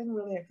 You're getting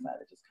really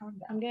excited. Just calm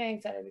down. I'm getting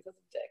excited because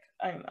of dick.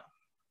 I know.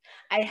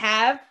 I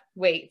have,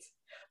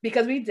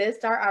 because we did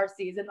start our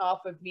season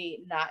off with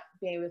me not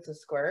being able to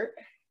squirt.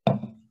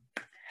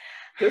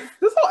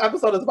 This whole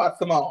episode is about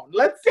Simone.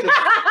 Let's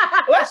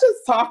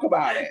just talk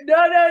about it.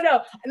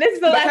 No. This is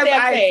the last thing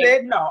I'm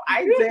saying.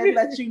 I did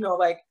let you know,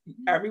 like,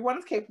 everyone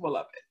is capable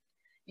of it.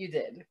 You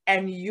did.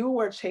 And you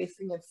were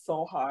chasing it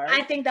so hard.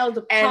 I think that was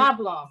a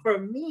problem. For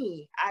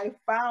me, I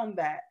found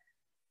that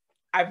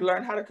I've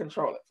learned how to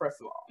control it,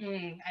 first of all.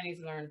 I need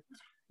to learn.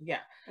 Yeah.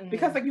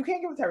 Because, like, you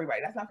can't give it to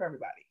everybody. That's not for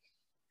everybody.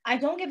 I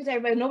don't give it to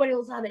everybody. Nobody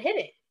knows how to hit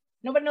it.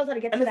 Nobody knows how to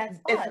get to that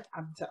spot.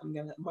 I'm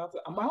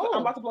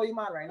about to blow your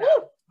mind right now.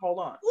 Ooh. Hold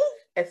on. Ooh.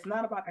 It's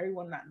not about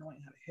everyone not knowing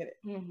how to hit it.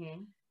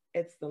 Mm-hmm.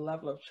 It's the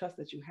level of trust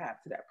that you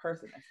have to that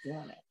person that's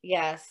doing it.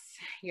 Yes,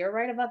 you're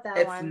right about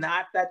that one. It's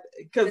not that,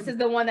 because this is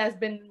the one that's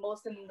been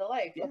most in the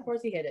life. Yeah. Of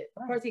course he hit it.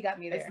 Of course he got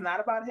me there. It's not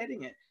about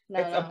hitting it.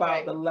 It's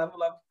about the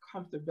level of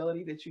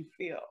comfortability that you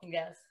feel.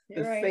 Yes.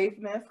 The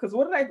safeness. Because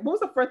what was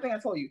the first thing I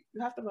told you?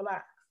 You have to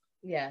relax.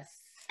 Yes.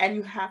 And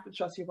you have to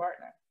trust your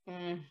partner.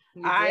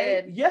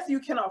 Yes, you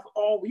can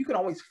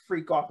always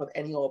freak off with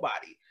any old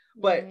body,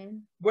 but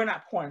we're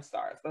not porn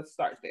stars. Let's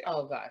start there.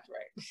 Oh God,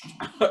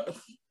 right.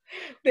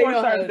 Porn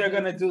stars, they're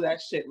gonna do that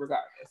shit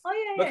regardless. Oh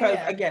yeah, because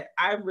again,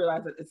 I've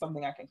realized that it's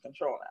something I can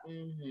control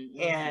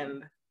now.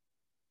 And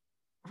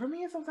for me,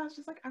 it's sometimes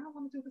just like, I don't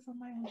want to do this on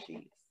my own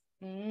sheets.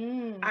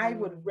 I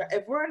would,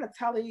 if we're in a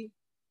telly,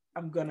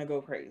 I'm gonna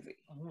go crazy.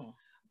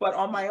 But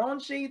on my own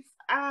sheets,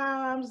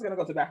 I'm just gonna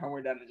go to the bathroom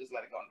when we're done and just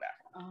let it go in the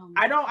bathroom.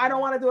 I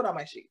don't want to do it on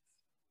my sheets.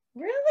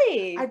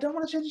 Really? I don't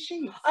want to change the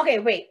sheets. Okay,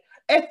 wait.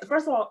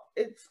 First of all,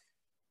 it's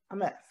a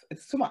mess.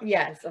 It's too much.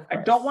 Yes, of course.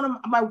 I don't want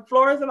to. My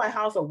floors in my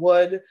house are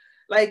wood.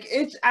 Like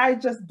I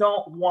just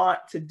don't want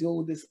to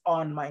do this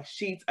on my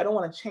sheets. I don't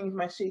want to change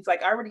my sheets.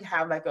 Like I already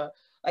have like a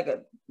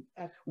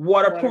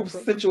waterproof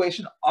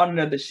situation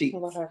under the sheets.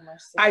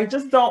 I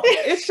just don't.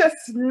 It's just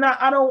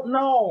not. I don't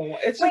know.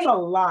 It's just a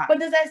lot. But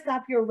does that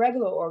stop your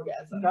regular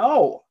orgasm?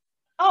 No.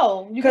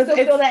 Oh, you can still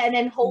feel that and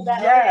then hold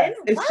that in?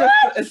 It's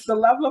it's the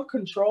level of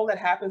control that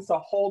happens to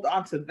hold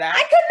on to that.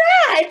 I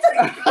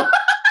cannot.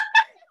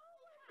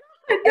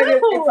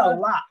 It's a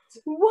lot.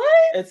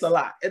 What? It's a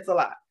lot. It's a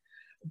lot.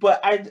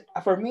 But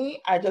for me,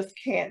 I just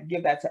can't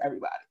give that to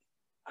everybody.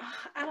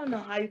 I don't know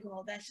how you can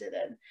hold that shit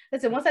in.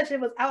 Listen, once that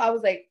shit was out, I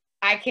was like,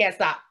 I can't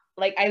stop.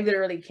 Like, I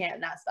literally can't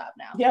not stop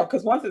now. Yeah,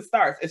 because once it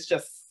starts, it's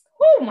just.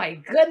 Oh my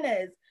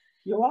goodness.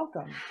 You're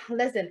welcome.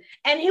 Listen,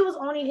 and he was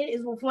only hit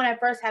when it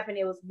first happened.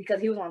 It was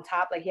because he was on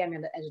top, like he had me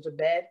on the edge of the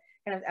bed.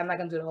 And I'm not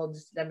gonna do the whole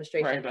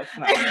demonstration. Right,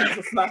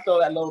 let's not throw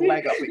that little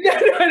leg up again.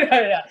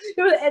 No.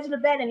 He was on the edge of the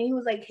bed and he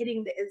was like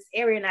hitting this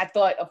area, and I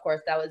thought, of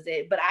course, that was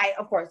it. But I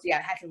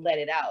had to let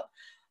it out.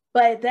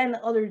 But then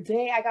the other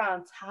day I got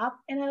on top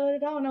and I let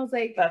it out, and I was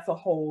like, that's a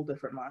whole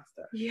different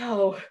monster.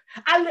 Yo,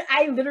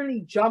 I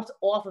literally jumped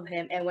off of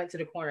him and went to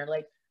the corner.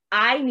 Like,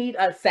 I need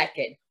a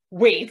second.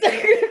 Wait.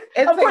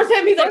 Of course,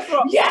 he's like,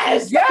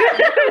 yes.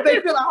 They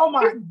feel like, oh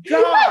my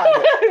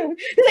God.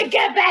 He's like,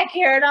 get back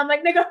here. And I'm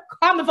like, nigga,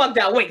 calm the fuck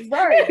down. Wait.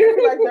 Right.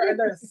 Like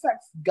they're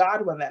sex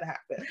god when that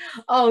happens.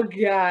 Oh, God.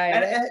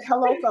 And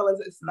hello, fellas,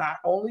 it's not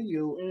only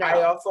you. No.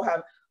 I also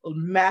have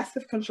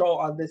massive control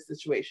on this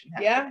situation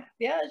happening.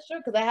 Yeah, it's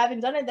true. Because I haven't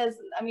done it. The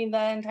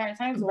entire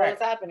time. So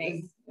what's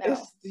happening?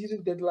 You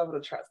just did level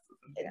of trust.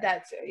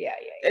 That's it. Yeah.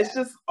 It's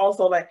just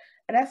also like,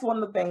 and that's one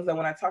of the things that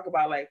when I talk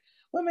about like,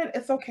 women,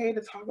 it's okay to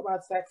talk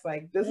about sex.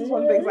 Like, this is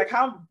one of the things, like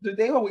how the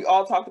day when we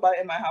all talked about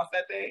it in my house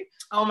that day.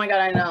 Oh my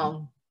God, I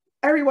know.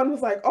 Everyone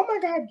was like, oh my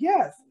God,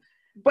 yes.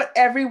 But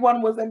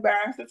everyone was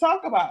embarrassed to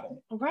talk about it.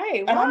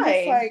 Right. And why? I'm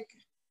just like,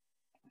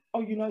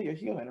 oh, you know you're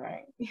human,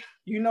 right?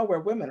 You know we're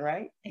women,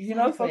 right? Exactly. You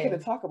know it's okay to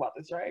talk about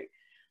this, right?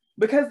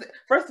 Because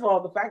first of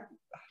all, the fact,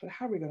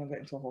 how are we going to get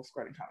into a whole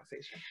squirting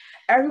conversation?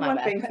 Everyone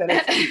thinks that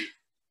it's teeth.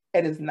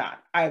 It is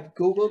not. I've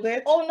Googled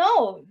it. Oh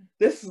no.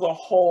 This is a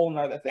whole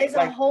nother thing. It's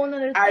like, a whole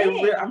nother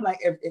thing. I'm like,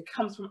 if it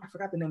comes from, I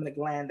forgot the name of the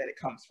gland that it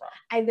comes from.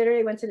 I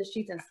literally went to the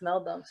streets and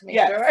smelled them to make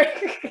sure.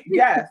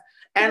 Yes.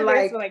 And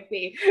like,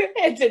 me.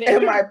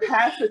 In my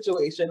past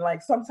situation,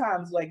 like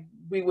sometimes like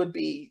we would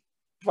be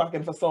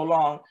fucking for so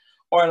long.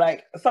 Or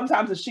like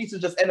sometimes the sheets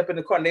would just end up in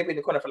the corner. They'd be in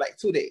the corner for like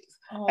 2 days.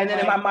 Oh, and then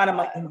in my mind, I'm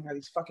like, oh my God,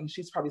 these fucking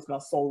sheets probably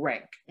smell so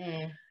rank.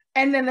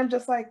 And then I'm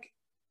just like,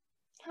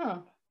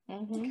 huh.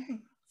 Okay.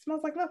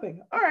 Smells like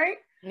nothing. All right.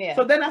 Yeah.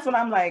 So then that's when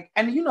I'm like,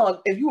 and you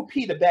know, if you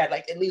pee the bed,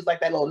 like it leaves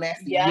like that little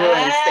nasty urine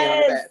stain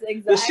on the bed.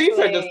 Exactly. The sheets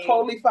are just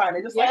totally fine.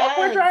 They're just like, oh,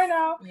 we're dry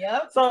now.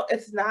 Yep. So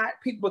it's not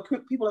people.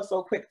 People are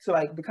so quick to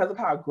like, because of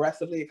how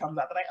aggressively it comes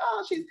out. They're like,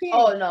 oh, she's peeing.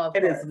 Oh no,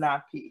 it is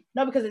not pee.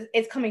 No, because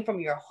it's coming from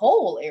your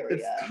whole area.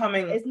 It's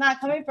coming. It's not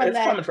coming from. It's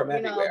that, coming from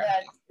everywhere.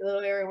 That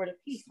little area where the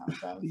pee comes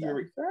from. The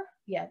urethra.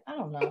 Yeah, I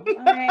don't know.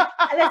 All right.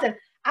 Listen.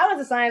 I went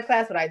to science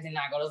class, but I did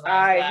not go to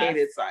science class. I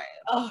hated science.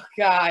 Oh,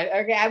 God.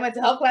 Okay, I went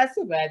to health class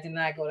too, but I did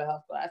not go to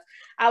health class.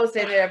 I was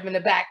sitting there up in the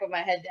back with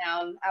my head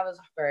down. I was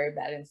very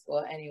bad in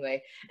school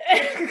anyway.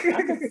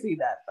 I can see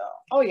that, though.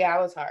 Oh, yeah,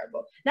 I was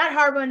horrible. Not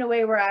horrible in a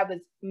way where I was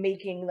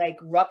making, like,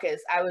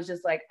 ruckus. I was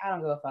just like, I don't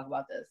give a fuck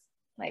about this.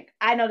 Like,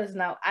 I know this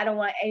now. I don't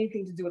want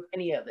anything to do with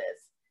any of this.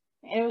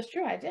 And it was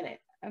true. I didn't.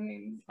 I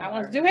mean, I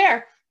wanted to do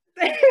hair.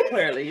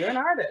 Clearly, you're an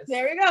artist.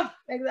 There we go.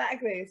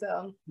 Exactly.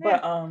 So,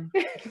 yeah.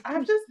 But I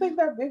just think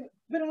that we've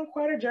been on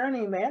quite a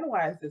journey,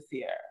 man-wise, this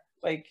year.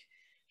 Like,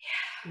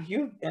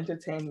 you've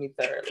entertained me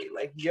thoroughly.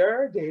 Like,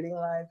 your dating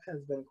life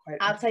has been quite.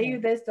 I'll tell you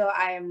this though,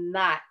 I am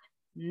not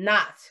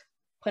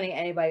putting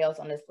anybody else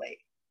on this plate.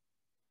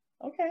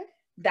 Okay.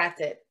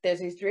 That's it. There's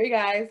these 3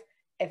 guys.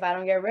 If I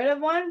don't get rid of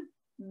one,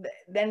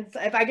 then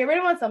if I get rid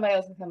of one, somebody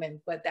else can come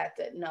in. But that's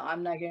it. No,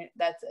 I'm not getting.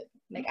 That's it.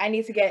 Like, I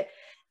need to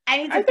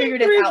figure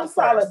this out. Is a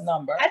solid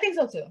number. I think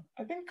so too.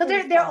 I think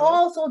because they're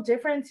all so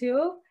different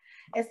too.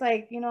 It's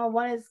like, you know,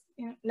 one is.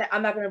 You know,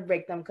 I'm not gonna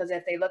break them because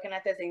if they're looking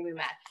at this, they're gonna be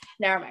mad.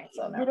 Never mind.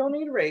 So we don't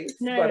need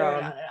race,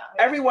 no.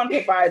 Everyone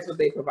provides what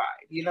they provide.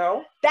 You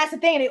know, that's the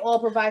thing. They all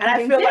provide. And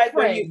I feel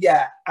different.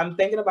 Like I'm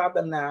thinking about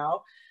them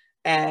now,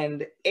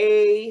 and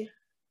he's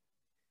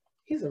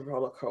a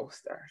roller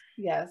coaster.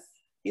 Yes.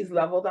 He's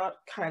leveled out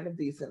kind of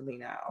decently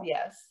now.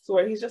 Yes. So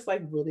where he's just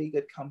like really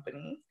good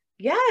company.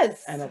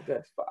 Yes. And a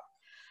good fuck.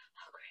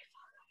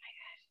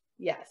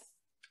 Yes.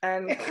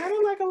 And kind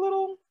of like a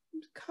little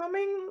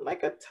coming,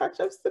 like a touch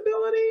of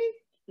stability.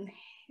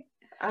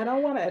 I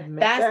don't want to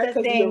admit that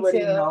because you already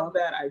know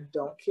that I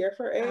don't care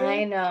for A.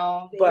 I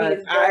know.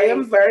 But I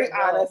am very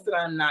honest and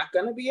I'm not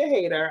going to be a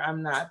hater.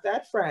 I'm not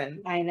that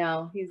friend. I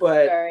know. He's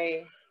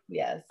very,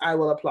 yes. I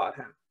will applaud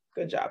him.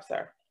 Good job,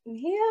 sir.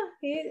 Yeah,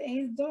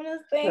 he's doing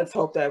his thing. Let's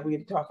hope that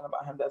we're talking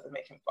about him doesn't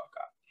make him fuck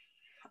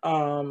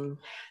up.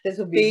 This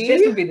would be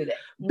the day.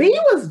 B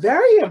was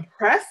very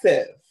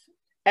impressive.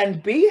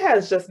 And B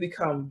has just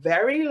become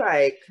very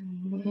like,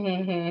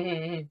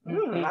 I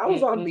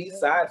was on B's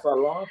side for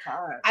a long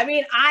time. I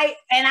mean,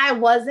 I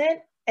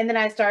wasn't, and then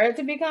I started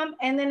to become,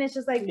 and then it's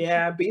just like,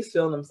 yeah, B's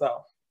feeling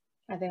himself.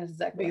 I think that's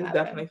exactly B's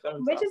definitely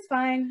feeling himself. Which is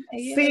fine.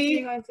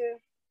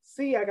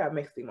 See, I got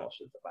mixed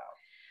emotions about.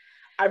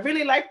 I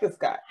really like this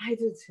guy. I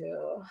do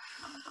too.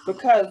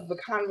 Because the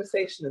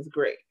conversation is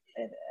great.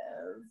 It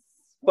is.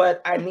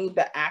 But I need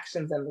the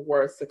actions and the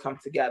words to come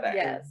together.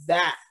 Yes. And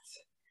that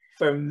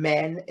for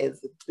men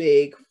is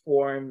big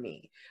for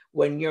me.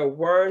 When your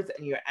words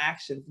and your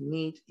actions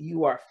meet,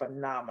 you are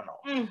phenomenal.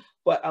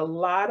 But a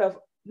lot of,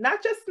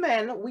 not just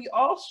men, we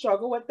all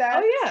struggle with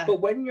that. Oh, yeah.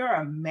 But when you're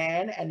a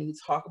man and you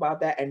talk about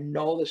that and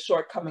know the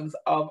shortcomings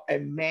of a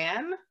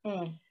man,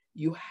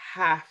 you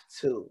have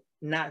to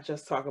not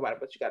just talk about it,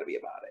 but you got to be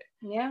about it.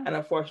 Yeah. And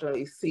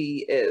unfortunately,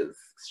 C is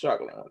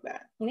struggling with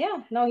that.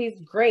 Yeah. No, he's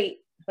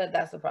great, but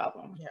that's the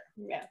problem. Yeah.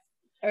 Yeah.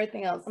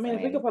 Everything else. I mean,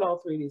 if we could put all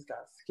 3 of these guys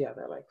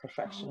together, like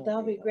professionally. That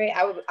would be great.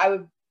 I would.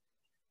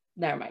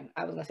 Never mind.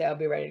 I was gonna say I'll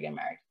be ready to get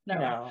married. Never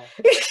mind.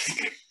 No.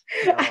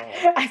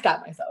 I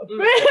stopped myself.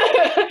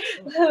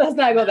 Let's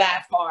not go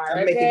that far.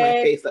 I'm making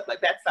my face up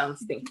like that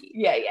sounds stinky.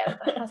 Yeah.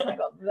 Let's not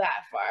go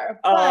that far.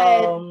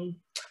 But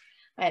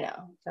I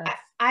know.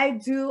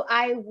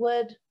 I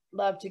would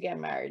love to get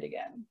married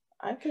again.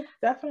 I could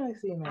definitely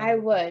see married. I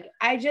would.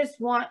 I just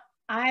want.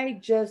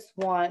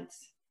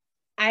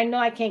 I know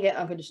I can't get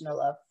unconditional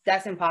love.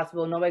 That's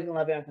impossible. Nobody can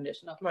love you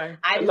unconditional. Right.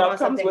 I just want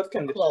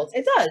something close.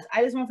 It does.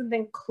 I just want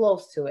something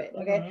close to it.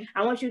 Okay.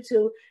 I want you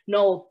to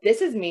know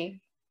this is me.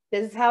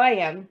 This is how I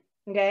am.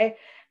 Okay.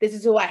 This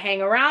is who I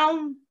hang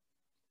around.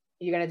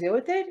 You're gonna deal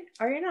with it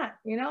or you're not.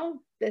 You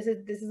know, this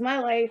is my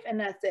life and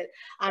that's it.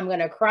 I'm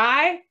gonna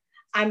cry.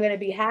 I'm gonna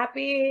be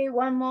happy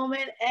one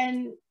moment,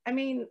 and I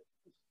mean,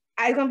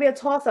 it's gonna be a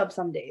toss up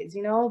some days,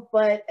 you know.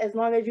 But as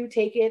long as you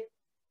take it,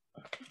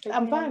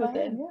 I'm fine with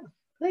it. Yeah.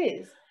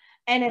 Please.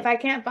 And if I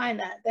can't find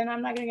that, then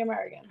I'm not gonna get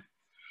married again.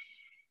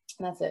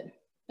 And that's it.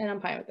 And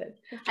I'm fine with it.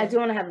 Okay. I do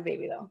want to have a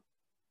baby though.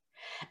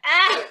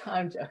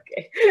 I'm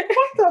joking.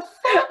 What the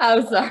fuck?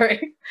 I'm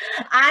sorry.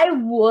 I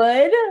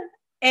would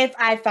if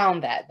I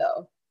found that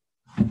though.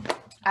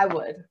 I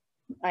would.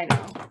 I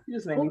know. You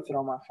just made me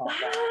throw my phone.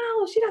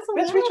 Wow, she got some.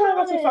 Bitch, we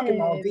trying to go to fucking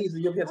Maldives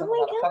and you'll get something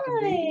about a fucking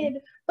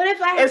baby. But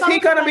if I is he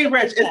gonna be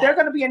rich? Is there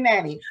gonna be a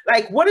nanny?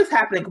 Like, what is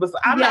happening? Because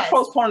I'm not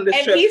postponing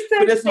this trip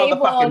for this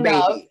motherfucking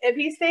baby. If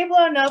he's stable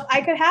enough,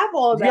 I could have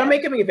all that. You're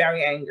making me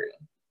very angry.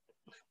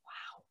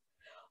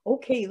 Wow.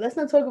 Okay, let's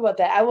not talk about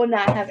that. I will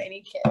not have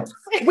any kids.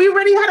 We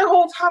already had a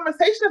whole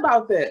conversation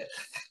about this.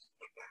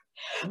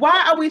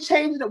 Why are we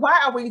changing it? Why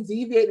are we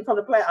deviating from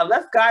the plan?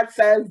 Unless God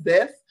says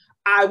this,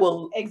 I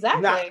will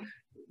exactly. Not.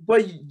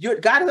 But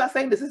God is not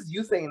saying this. This is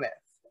you saying this.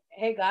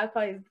 Hey, God's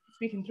probably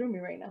speaking through me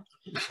right now.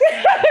 I'm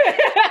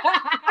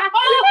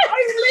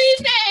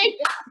leaving.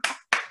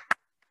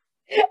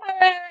 All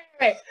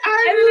right.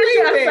 I'm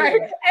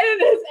leaving.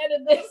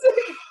 Edit this.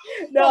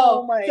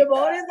 No,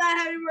 Simone is not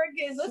having more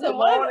kids. Listen,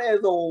 Simone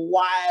is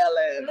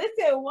wildin'.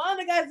 Listen, one of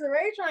the guys is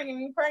already trying to get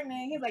me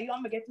pregnant. He's like, I'm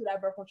gonna get through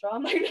that birth control.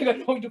 I'm like,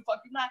 nigga, no, you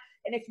fuck you not.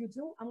 And if you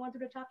do, I'm going to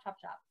the chop.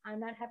 I'm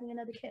not having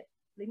another kid.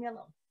 Leave me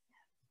alone.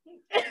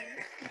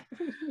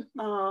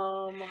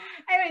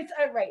 Anyways,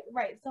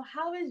 right. So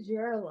how is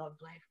your love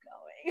life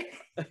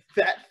going?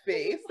 That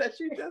face that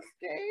you just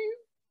gave.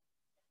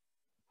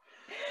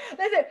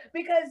 Listen,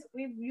 because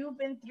you've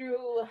been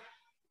through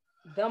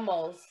the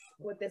most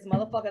with this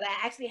motherfucker that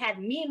actually had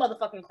me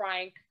motherfucking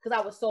crying because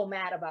I was so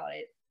mad about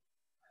it.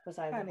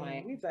 Besides the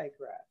point, we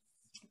digress.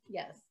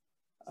 Yes.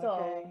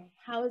 So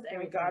how is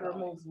everything? When God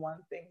removes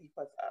one thing, He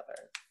puts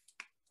others.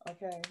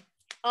 Okay.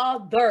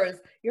 Others.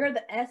 You heard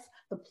the S,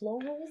 the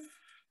plurals.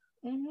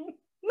 Mm-hmm.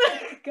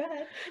 Go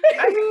ahead.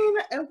 I mean,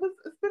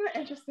 it's been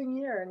an interesting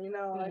year, and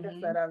like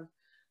I said, I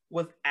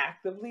was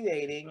actively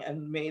dating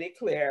and made it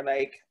clear,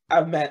 like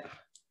I've met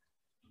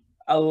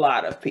a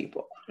lot of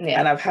people,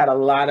 and I've had a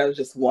lot of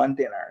just one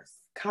dinners,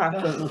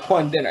 constant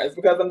one dinners,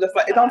 because I'm just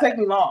like, it don't take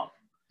me long.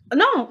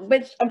 No,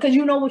 but because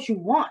you know what you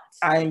want.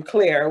 I'm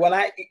clear.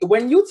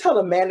 When you tell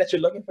a man that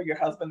you're looking for your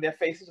husband, their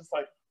face is just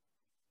like,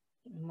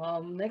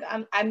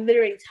 nigga, I'm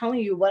literally telling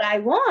you what I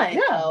want.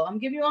 Yeah, so I'm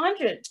giving you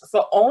 100.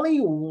 So only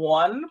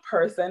one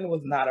person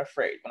was not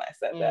afraid when I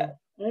said that,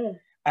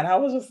 and I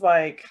was just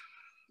like,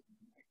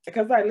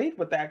 because I lead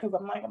with that, because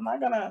I'm like,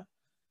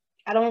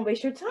 I don't want to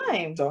waste your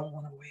time. Don't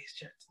want to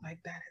waste your like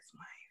that is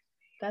my.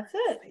 That's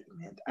it.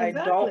 Statement.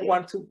 Exactly. I don't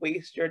want to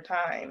waste your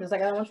time. Just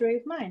like I don't want you to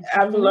waste mine.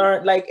 I've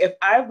learned, like, if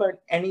I've learned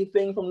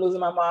anything from losing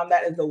my mom,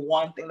 that is the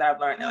one thing that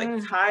I've learned.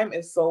 Like, time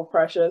is so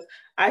precious.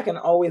 I can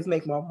always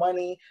make more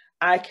money.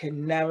 I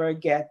can never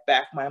get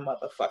back my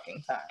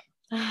motherfucking time.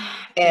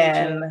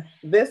 And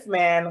this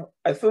man,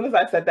 as soon as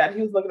I said that,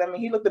 he was looking at me.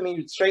 He looked at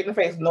me straight in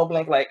the face, no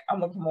blink, like, I'm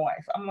looking for my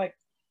wife. I'm like,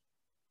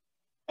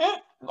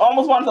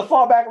 almost wanted to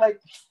fall back, like,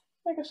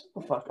 shut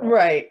the fuck up.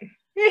 Right.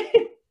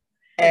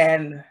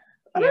 And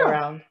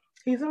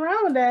he's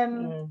around,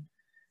 and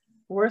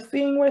we're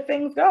seeing where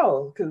things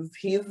go because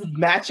he's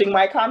matching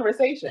my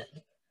conversation.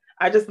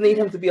 I just need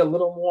him to be a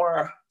little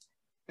more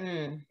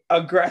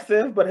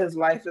aggressive, but his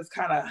life is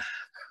kind of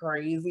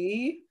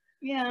crazy.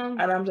 Yeah.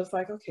 And I'm just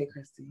like, okay,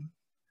 Christy,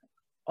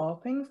 all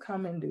things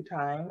come in due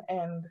time.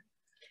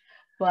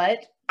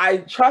 But I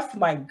trust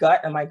my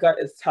gut, and my gut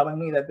is telling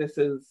me that this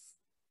is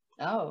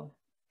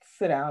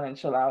sit down and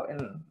chill out,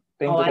 and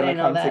things are gonna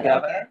come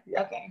together. Okay.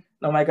 Yeah. Okay.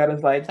 No, my gut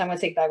is like, so I'm gonna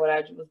take back what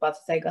I was about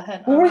to say. Go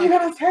ahead. What were you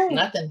gonna say?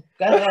 Nothing.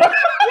 Go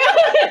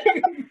ahead.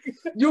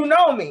 You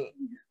know me.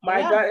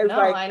 My gut is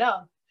like, I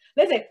know.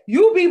 Listen,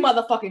 you be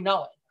motherfucking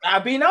knowing. I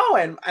be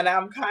knowing, and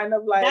I'm kind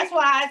of like. That's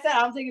why I said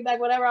I'm taking back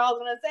whatever I was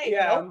gonna say.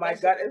 Yeah, my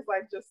gut is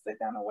like, just sit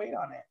down and wait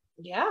on it.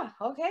 Yeah.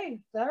 Okay.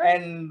 All right.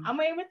 And I'm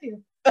waiting with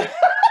you. I'm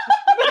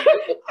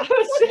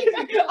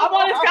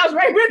on this couch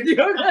right with you.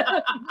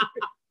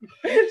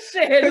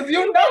 Shit, because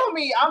you know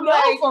me, I'm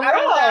like, I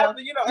don't have,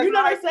 you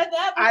never said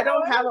that before. I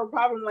don't have a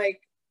problem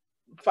like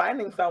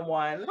finding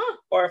someone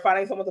or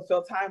finding someone to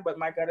fill time, but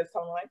my gut is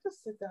telling me, like,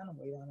 just sit down and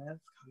wait on it.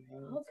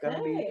 It's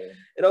coming.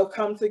 It'll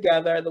come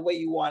together the way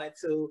you want it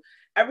to.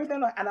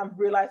 Everything, and I'm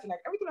realizing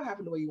like everything will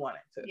happen the way you want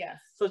it to. Yes.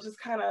 So just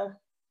kind of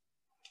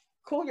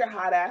cool your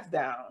hot ass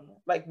down.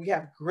 Like, we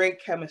have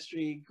great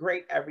chemistry,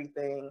 great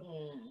everything.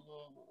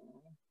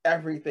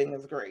 Everything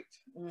is great.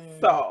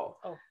 So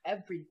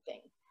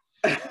everything.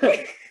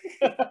 The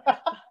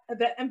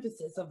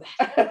emphasis of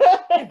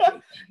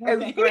that.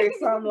 It's great.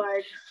 So I'm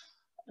like,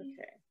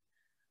 okay,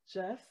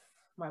 just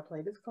my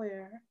plate is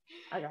clear.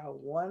 I got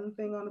one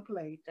thing on the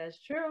plate. That's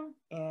true.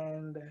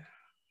 And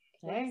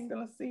I'm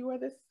gonna see where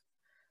this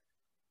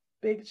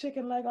big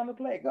chicken leg on the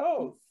plate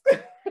goes.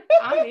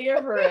 I'm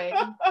here for it.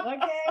 Okay.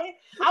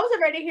 I was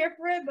already here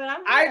for it, but I'm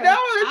here. I know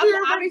that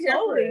you're already here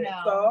for it.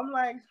 Now. So I'm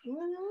like,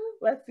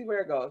 let's see where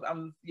it goes. I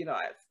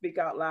speak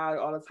out loud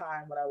all the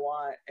time what I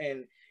want,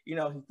 and he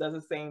does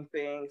the same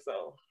thing.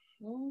 So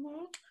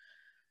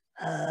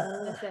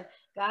listen,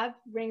 God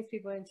brings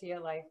people into your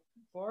life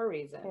for a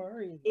reason.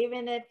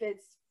 Even if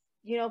it's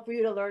you know, for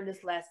you to learn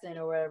this lesson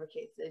or whatever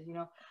case is, you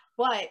know,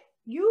 but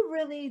you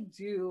really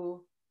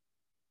do.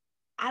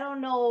 I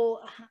don't know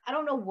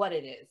what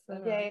it is.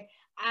 Okay.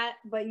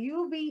 But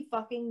you be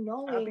fucking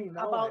knowing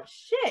about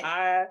shit.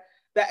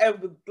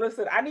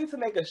 Listen, I need to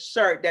make a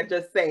shirt that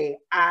just say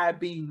I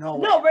be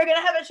knowing. No, we're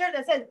gonna have a shirt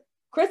that says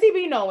Chrissy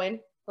be knowing,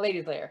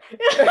 Ladies Lair.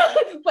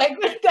 Like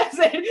that's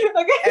it.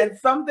 Okay. And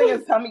something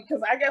is telling me,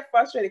 because I get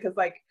frustrated because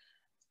like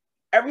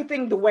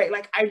everything the way,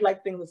 like I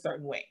like things a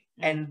certain way.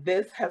 And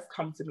this has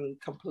come to me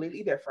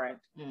completely different.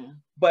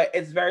 But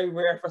it's very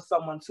rare for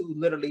someone to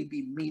literally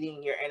be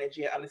meeting your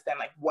energy and understand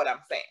like what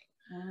I'm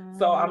saying.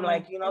 So I'm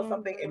like, you know,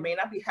 something, it may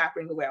not be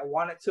happening the way I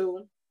want it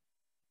to,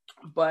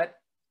 but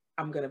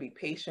I'm going to be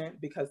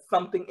patient because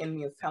something in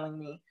me is telling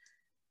me,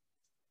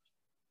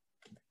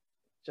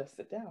 just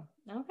sit down.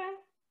 Okay.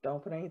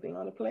 Don't put anything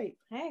on the plate.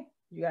 Hey.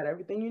 You got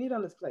everything you need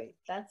on this plate.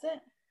 That's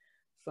it.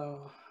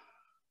 So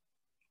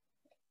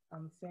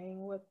I'm saying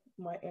what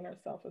my inner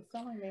self is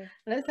telling me.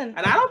 Listen.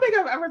 And I don't think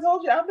I've ever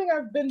told you. I don't think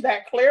I've been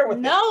that clear with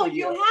No, it.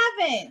 you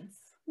haven't.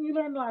 You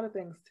learned a lot of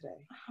things today.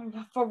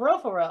 For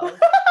real.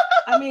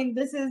 I mean,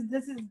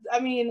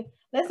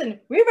 listen,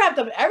 we wrapped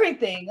up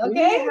everything,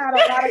 okay? We had a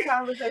lot of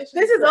conversations.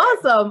 This is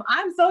awesome.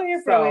 I'm so here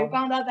for it. We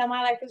found out that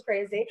my life is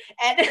crazy.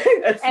 And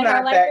it's and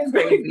not that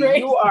crazy.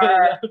 You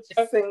are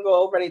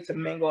single, ready to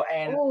mingle,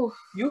 and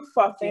you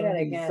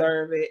fucking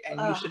deserve it,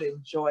 and you should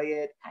enjoy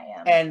it. I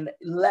am. And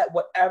let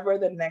whatever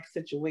the next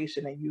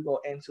situation that you go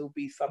into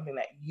be something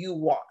that you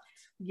want.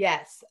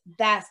 Yes,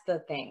 that's the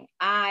thing.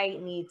 I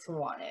need to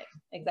want it.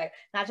 Exactly.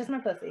 Not just my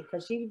pussy,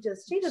 because she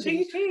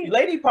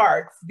lady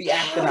parts be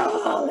acting up.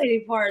 Oh,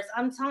 lady parts.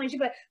 I'm telling you, she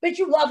be like, bitch,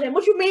 you love him.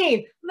 What you mean?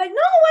 I'm like, no,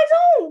 I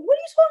don't. What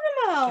are you talking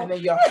about? And then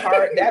your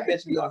heart, that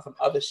bitch be on some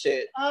other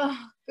shit. Oh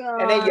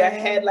God. And then your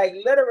head, like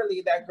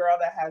literally, that girl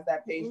that has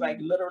that page, like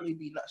literally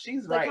be.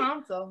 She's right.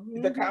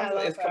 The counsel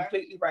is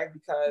completely right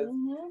because.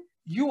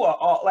 You are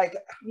all like,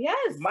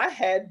 yes. My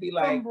head be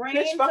like,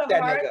 bitch, fuck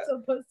that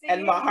nigga.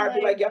 And my heart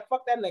be like, yeah,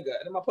 fuck that nigga.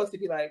 And my pussy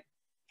be like,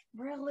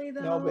 really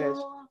though? No,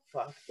 bitch,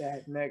 fuck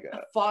that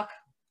nigga. Fuck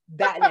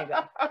that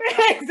nigga.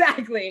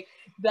 Exactly.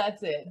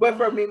 That's it. But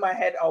for me, my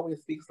head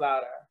always speaks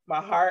louder.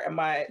 My heart and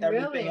my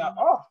everything. Really?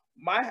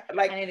 My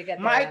like I need to get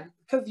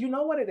because you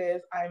know what it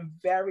is. I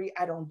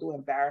don't do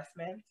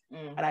embarrassment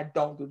and I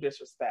don't do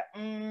disrespect.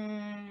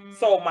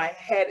 So my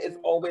head is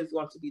always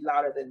going to be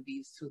louder than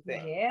these two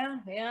things.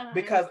 Yeah.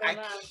 Because I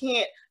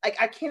can't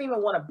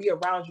even want to be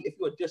around you if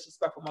you're a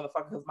disrespectful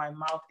motherfucker because my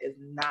mouth is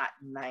not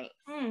nice.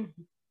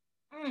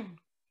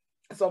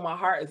 So my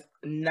heart is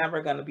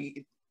never gonna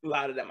be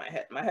louder than my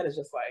head. My head is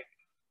just like,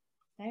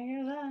 I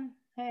hear that.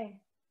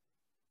 Hey.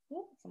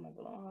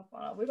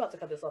 We're about to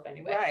cut this off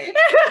anyway. Right.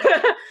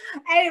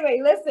 Anyway,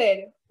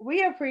 listen,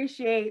 we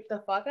appreciate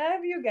the fuck out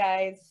of you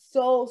guys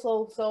so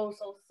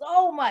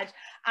much.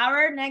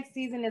 Our next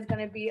season is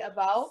going to be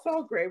about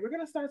great. We're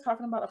going to start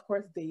talking about, of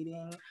course,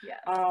 dating. Yes.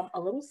 A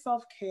little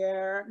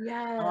self-care.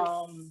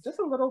 Yes. Just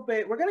a little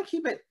bit. We're going to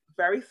keep it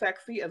very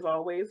sexy as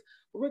always.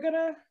 But we're going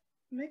to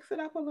mix it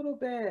up a little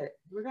bit.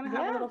 We're going to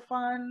have a little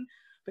fun.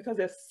 Because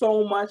there's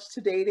so much to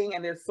dating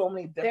and there's so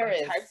many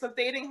different types of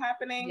dating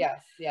happening.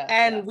 Yes.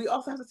 And we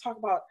also have to talk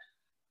about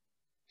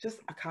just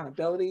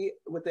accountability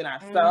within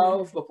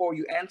ourselves before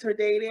you enter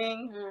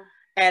dating.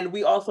 And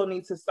we also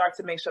need to start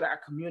to make sure that our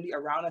community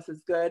around us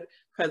is good.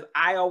 Because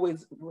I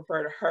always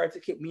refer to her to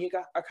keep me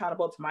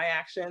accountable to my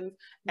actions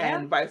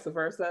and vice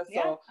versa.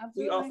 So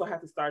we also have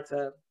to start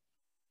to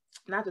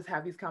not just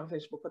have these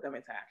conversations, but put them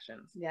into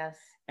actions. Yes.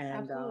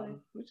 And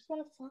we just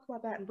wanted to talk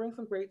about that and bring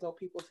some great dope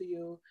people to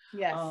you.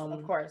 Yes,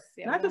 of course.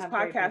 Yeah, not just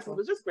podcasters,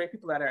 but just great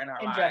people that are in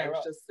our lives,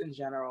 just in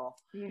general.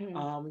 See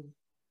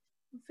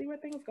where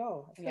things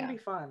go. It's gonna be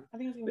fun. I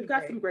think we've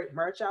got some great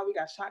merch out. We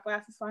got shot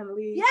glasses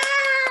finally. Yeah.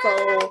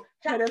 So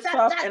hit us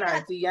up in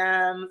our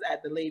DMs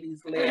at the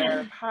Ladies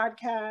Lair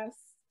podcast.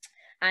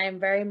 I am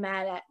very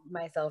mad at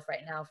myself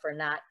right now for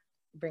not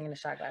bringing the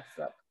shot glasses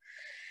up.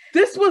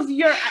 This was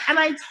and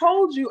I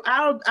told you,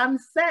 I'm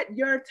set,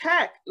 your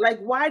tech. Like,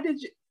 why did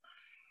you?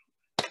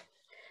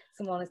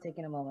 Simone is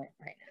taking a moment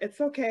right now. It's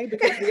okay,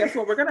 because guess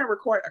what? We're going to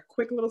record a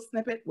quick little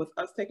snippet with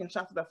us taking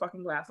shots of that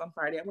fucking glass on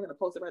Friday. And we're going to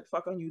post it right the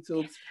fuck on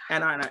YouTube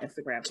and on our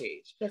Instagram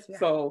page. Yes, we are.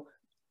 So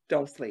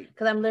don't sleep.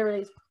 Because I'm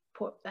literally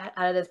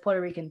out of this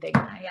Puerto Rican thing.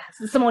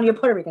 Yes, Simone, you're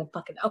Puerto Rican.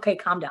 Fucking okay,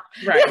 calm down.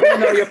 Right, we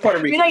know you're Puerto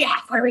Rican. You know you're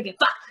half Puerto Rican.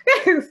 Fuck.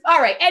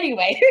 All right.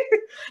 Anyway,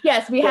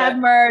 yes, we have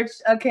merch.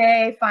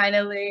 Okay,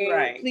 finally.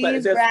 Right. Please but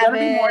there's grab gonna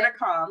be more to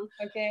come.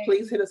 Okay.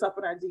 Please hit us up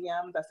in our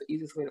DM. That's the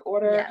easiest way to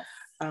order. Yes.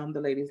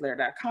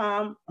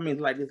 TheLadiesLair.com. I mean,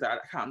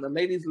 TheLadiesLair.com. The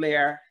Ladies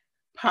Lair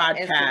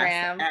podcast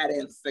at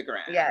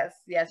Instagram. Yes.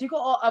 You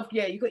can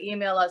you could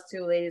email us to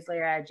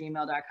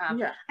ladieslair@gmail.com.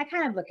 Yeah. I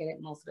kind of look at it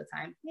most of the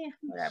time. Yeah,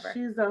 whatever.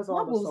 She does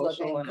all the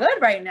social looking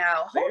good right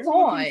now. Hold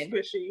on.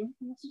 Squishy.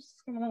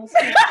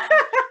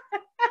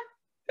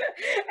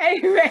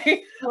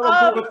 Anyway,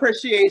 boob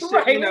appreciation,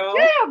 right, you know.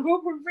 Yeah,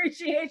 boob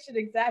appreciation,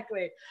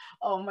 exactly.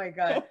 Oh my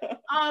god.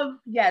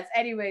 Yes.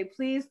 Anyway,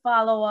 please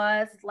follow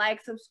us,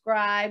 like,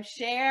 subscribe,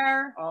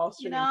 share. All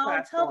streaming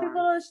platforms. Tell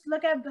people to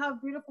look at how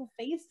beautiful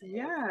face is.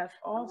 Yes,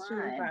 all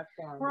streaming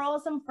platforms. We're all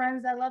some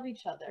friends that love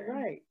each other,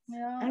 right?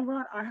 And we're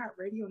on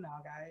iHeartRadio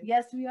now, guys.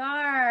 Yes, we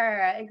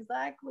are.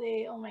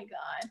 Exactly. Oh my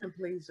god. And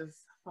please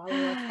just follow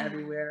us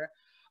everywhere.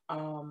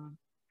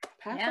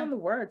 Pass on the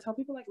word. Tell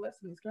people, like,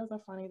 listen, these girls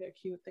are funny, they're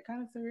cute, they're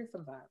kind of serious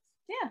sometimes.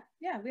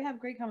 Yeah, we have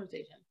great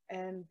conversation.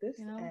 And this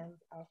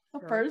ends our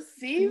first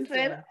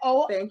season.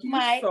 Oh, thank you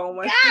so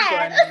much for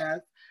joining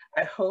us.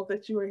 I hope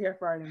that you were here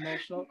for an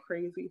emotional,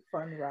 crazy,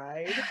 fun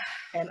ride.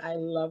 And I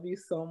love you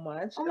so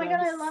much. Oh my god,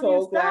 I love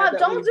you. Stop!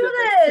 Don't do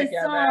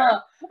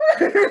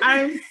this.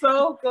 I'm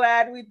so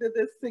glad we did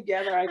this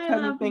together. I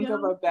couldn't think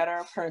of a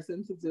better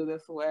person to do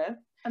this with.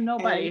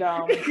 Nobody.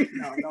 And,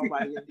 no,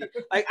 nobody.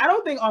 Like, I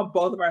don't think on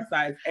both of our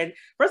sides. And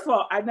first of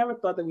all, I never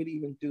thought that we'd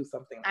even do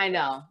something like I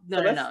know. No.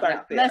 Let's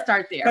start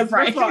there. Because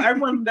first of all,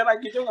 everyone, they're like,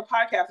 you're doing a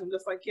podcast. I'm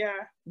just like, yeah,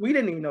 we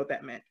didn't even know what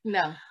that meant.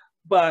 No.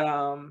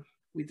 But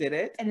we did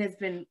it. And it's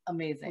been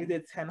amazing. We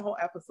did 10 whole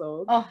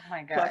episodes. Oh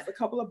my god. Plus a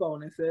couple of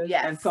bonuses.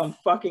 Yes. And some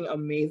fucking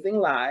amazing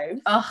lives.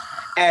 Oh.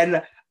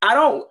 And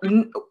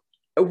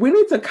we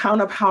need to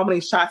count up how many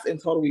shots in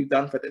total we've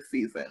done for this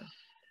season.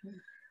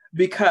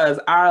 Because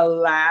our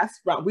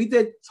last round, we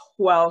did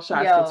 12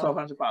 shots for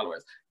 1,200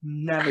 followers.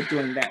 Never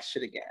doing that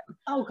shit again.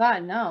 Oh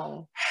God,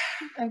 no.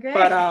 Okay.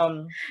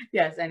 But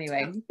yes.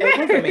 Anyway, it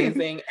was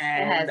amazing,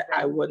 and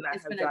I would not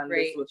have done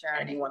this with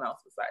anyone else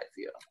besides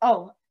you.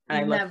 Oh, and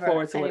I look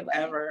forward to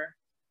whatever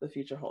the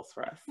future holds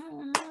for us.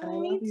 I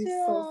love you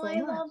so much.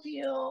 I love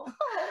you.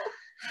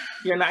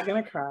 You're not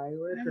gonna cry.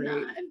 We're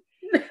great.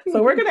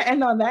 So we're gonna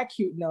end on that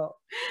cute note.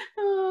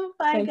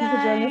 Bye, guys. Thank you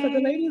for joining us at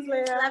the Ladies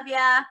Lair. Love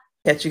ya.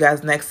 Catch you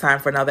guys next time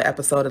for another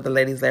episode of the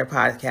Ladies Lair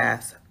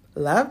podcast.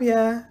 Love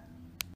ya.